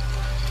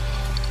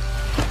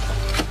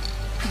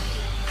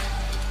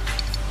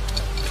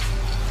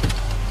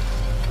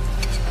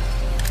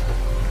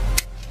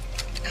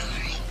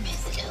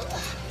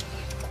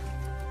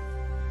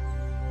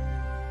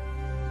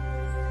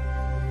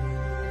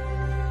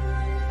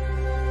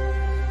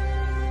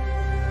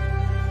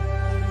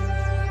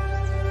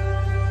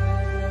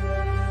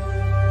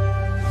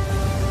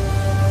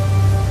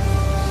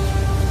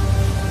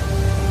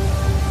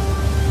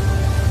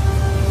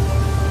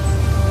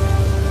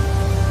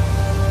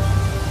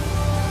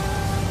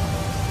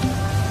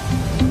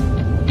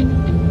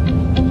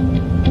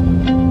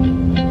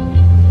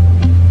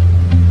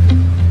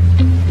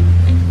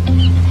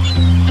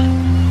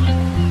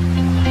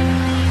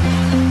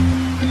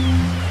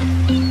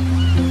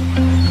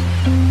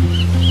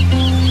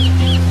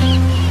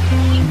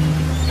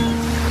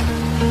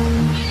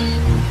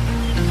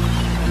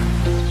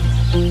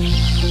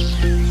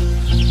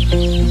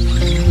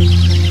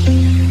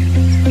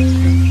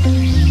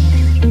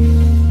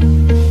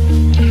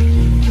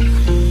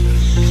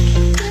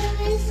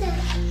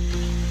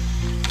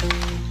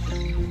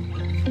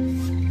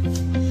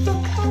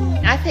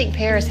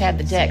 Paris had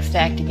the deck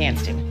stacked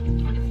against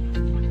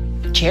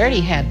him.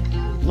 Charity had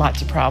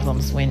lots of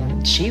problems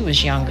when she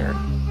was younger.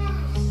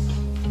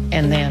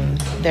 And then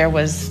there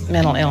was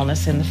mental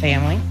illness in the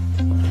family.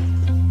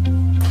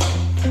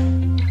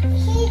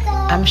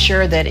 I'm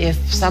sure that if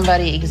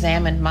somebody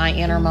examined my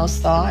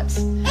innermost thoughts,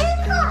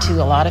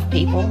 to a lot of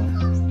people,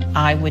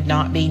 I would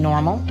not be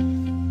normal.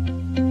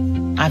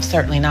 I've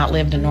certainly not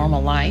lived a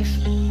normal life.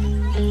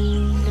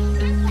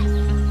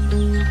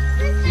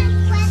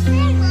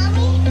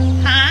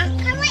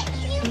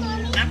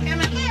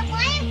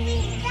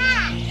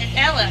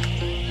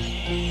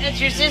 It's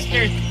your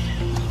sister.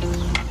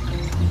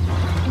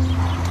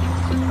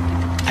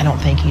 I don't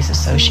think he's a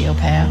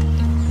sociopath.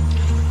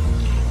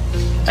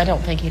 I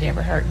don't think he'd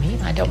ever hurt me.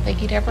 I don't think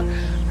he'd ever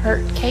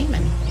hurt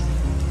Cayman.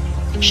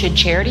 Should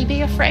Charity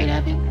be afraid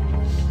of him?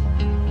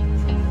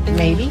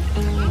 Maybe.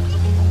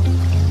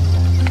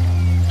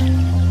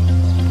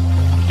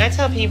 I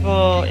tell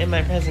people in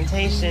my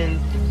presentation,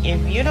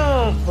 if you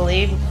don't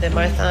believe that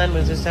my son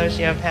was a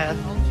sociopath,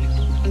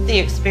 the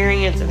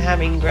experience of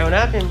having grown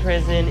up in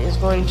prison is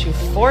going to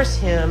force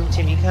him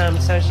to become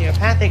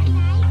sociopathic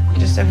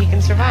just so he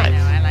can survive. I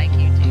know, I like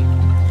you too.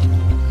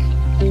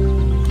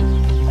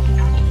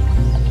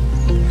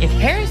 If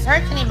Paris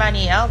hurts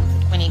anybody else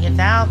when he gets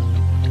out,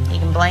 he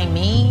can blame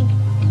me,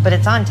 but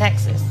it's on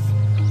Texas.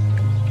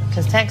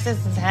 Because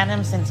Texas has had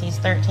him since he's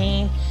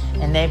 13,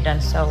 and they've done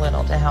so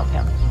little to help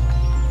him.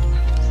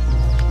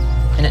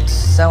 And it's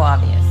so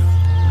obvious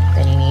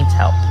that he needs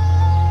help.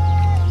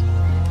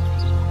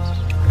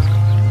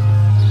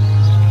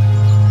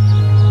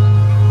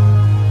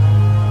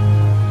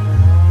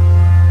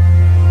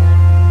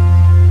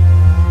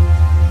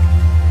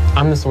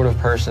 I'm the sort of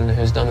person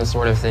who's done the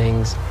sort of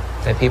things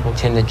that people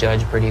tend to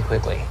judge pretty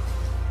quickly.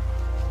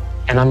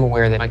 And I'm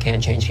aware that I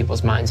can't change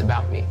people's minds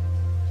about me.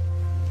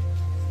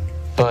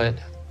 But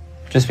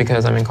just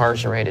because I'm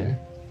incarcerated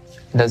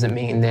doesn't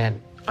mean that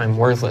I'm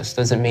worthless,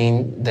 doesn't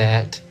mean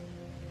that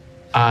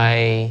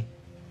I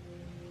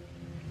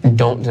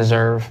don't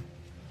deserve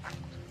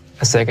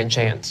a second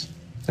chance.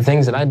 The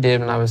things that I did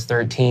when I was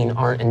 13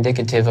 aren't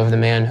indicative of the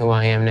man who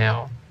I am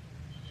now.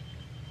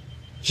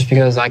 Just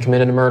because I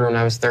committed a murder when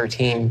I was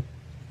 13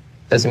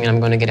 doesn't mean I'm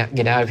going to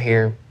get out of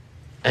here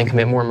and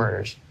commit more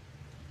murders.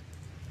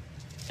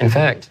 In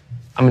fact,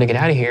 I'm going to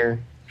get out of here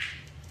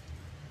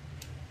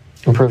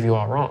and prove you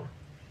all wrong.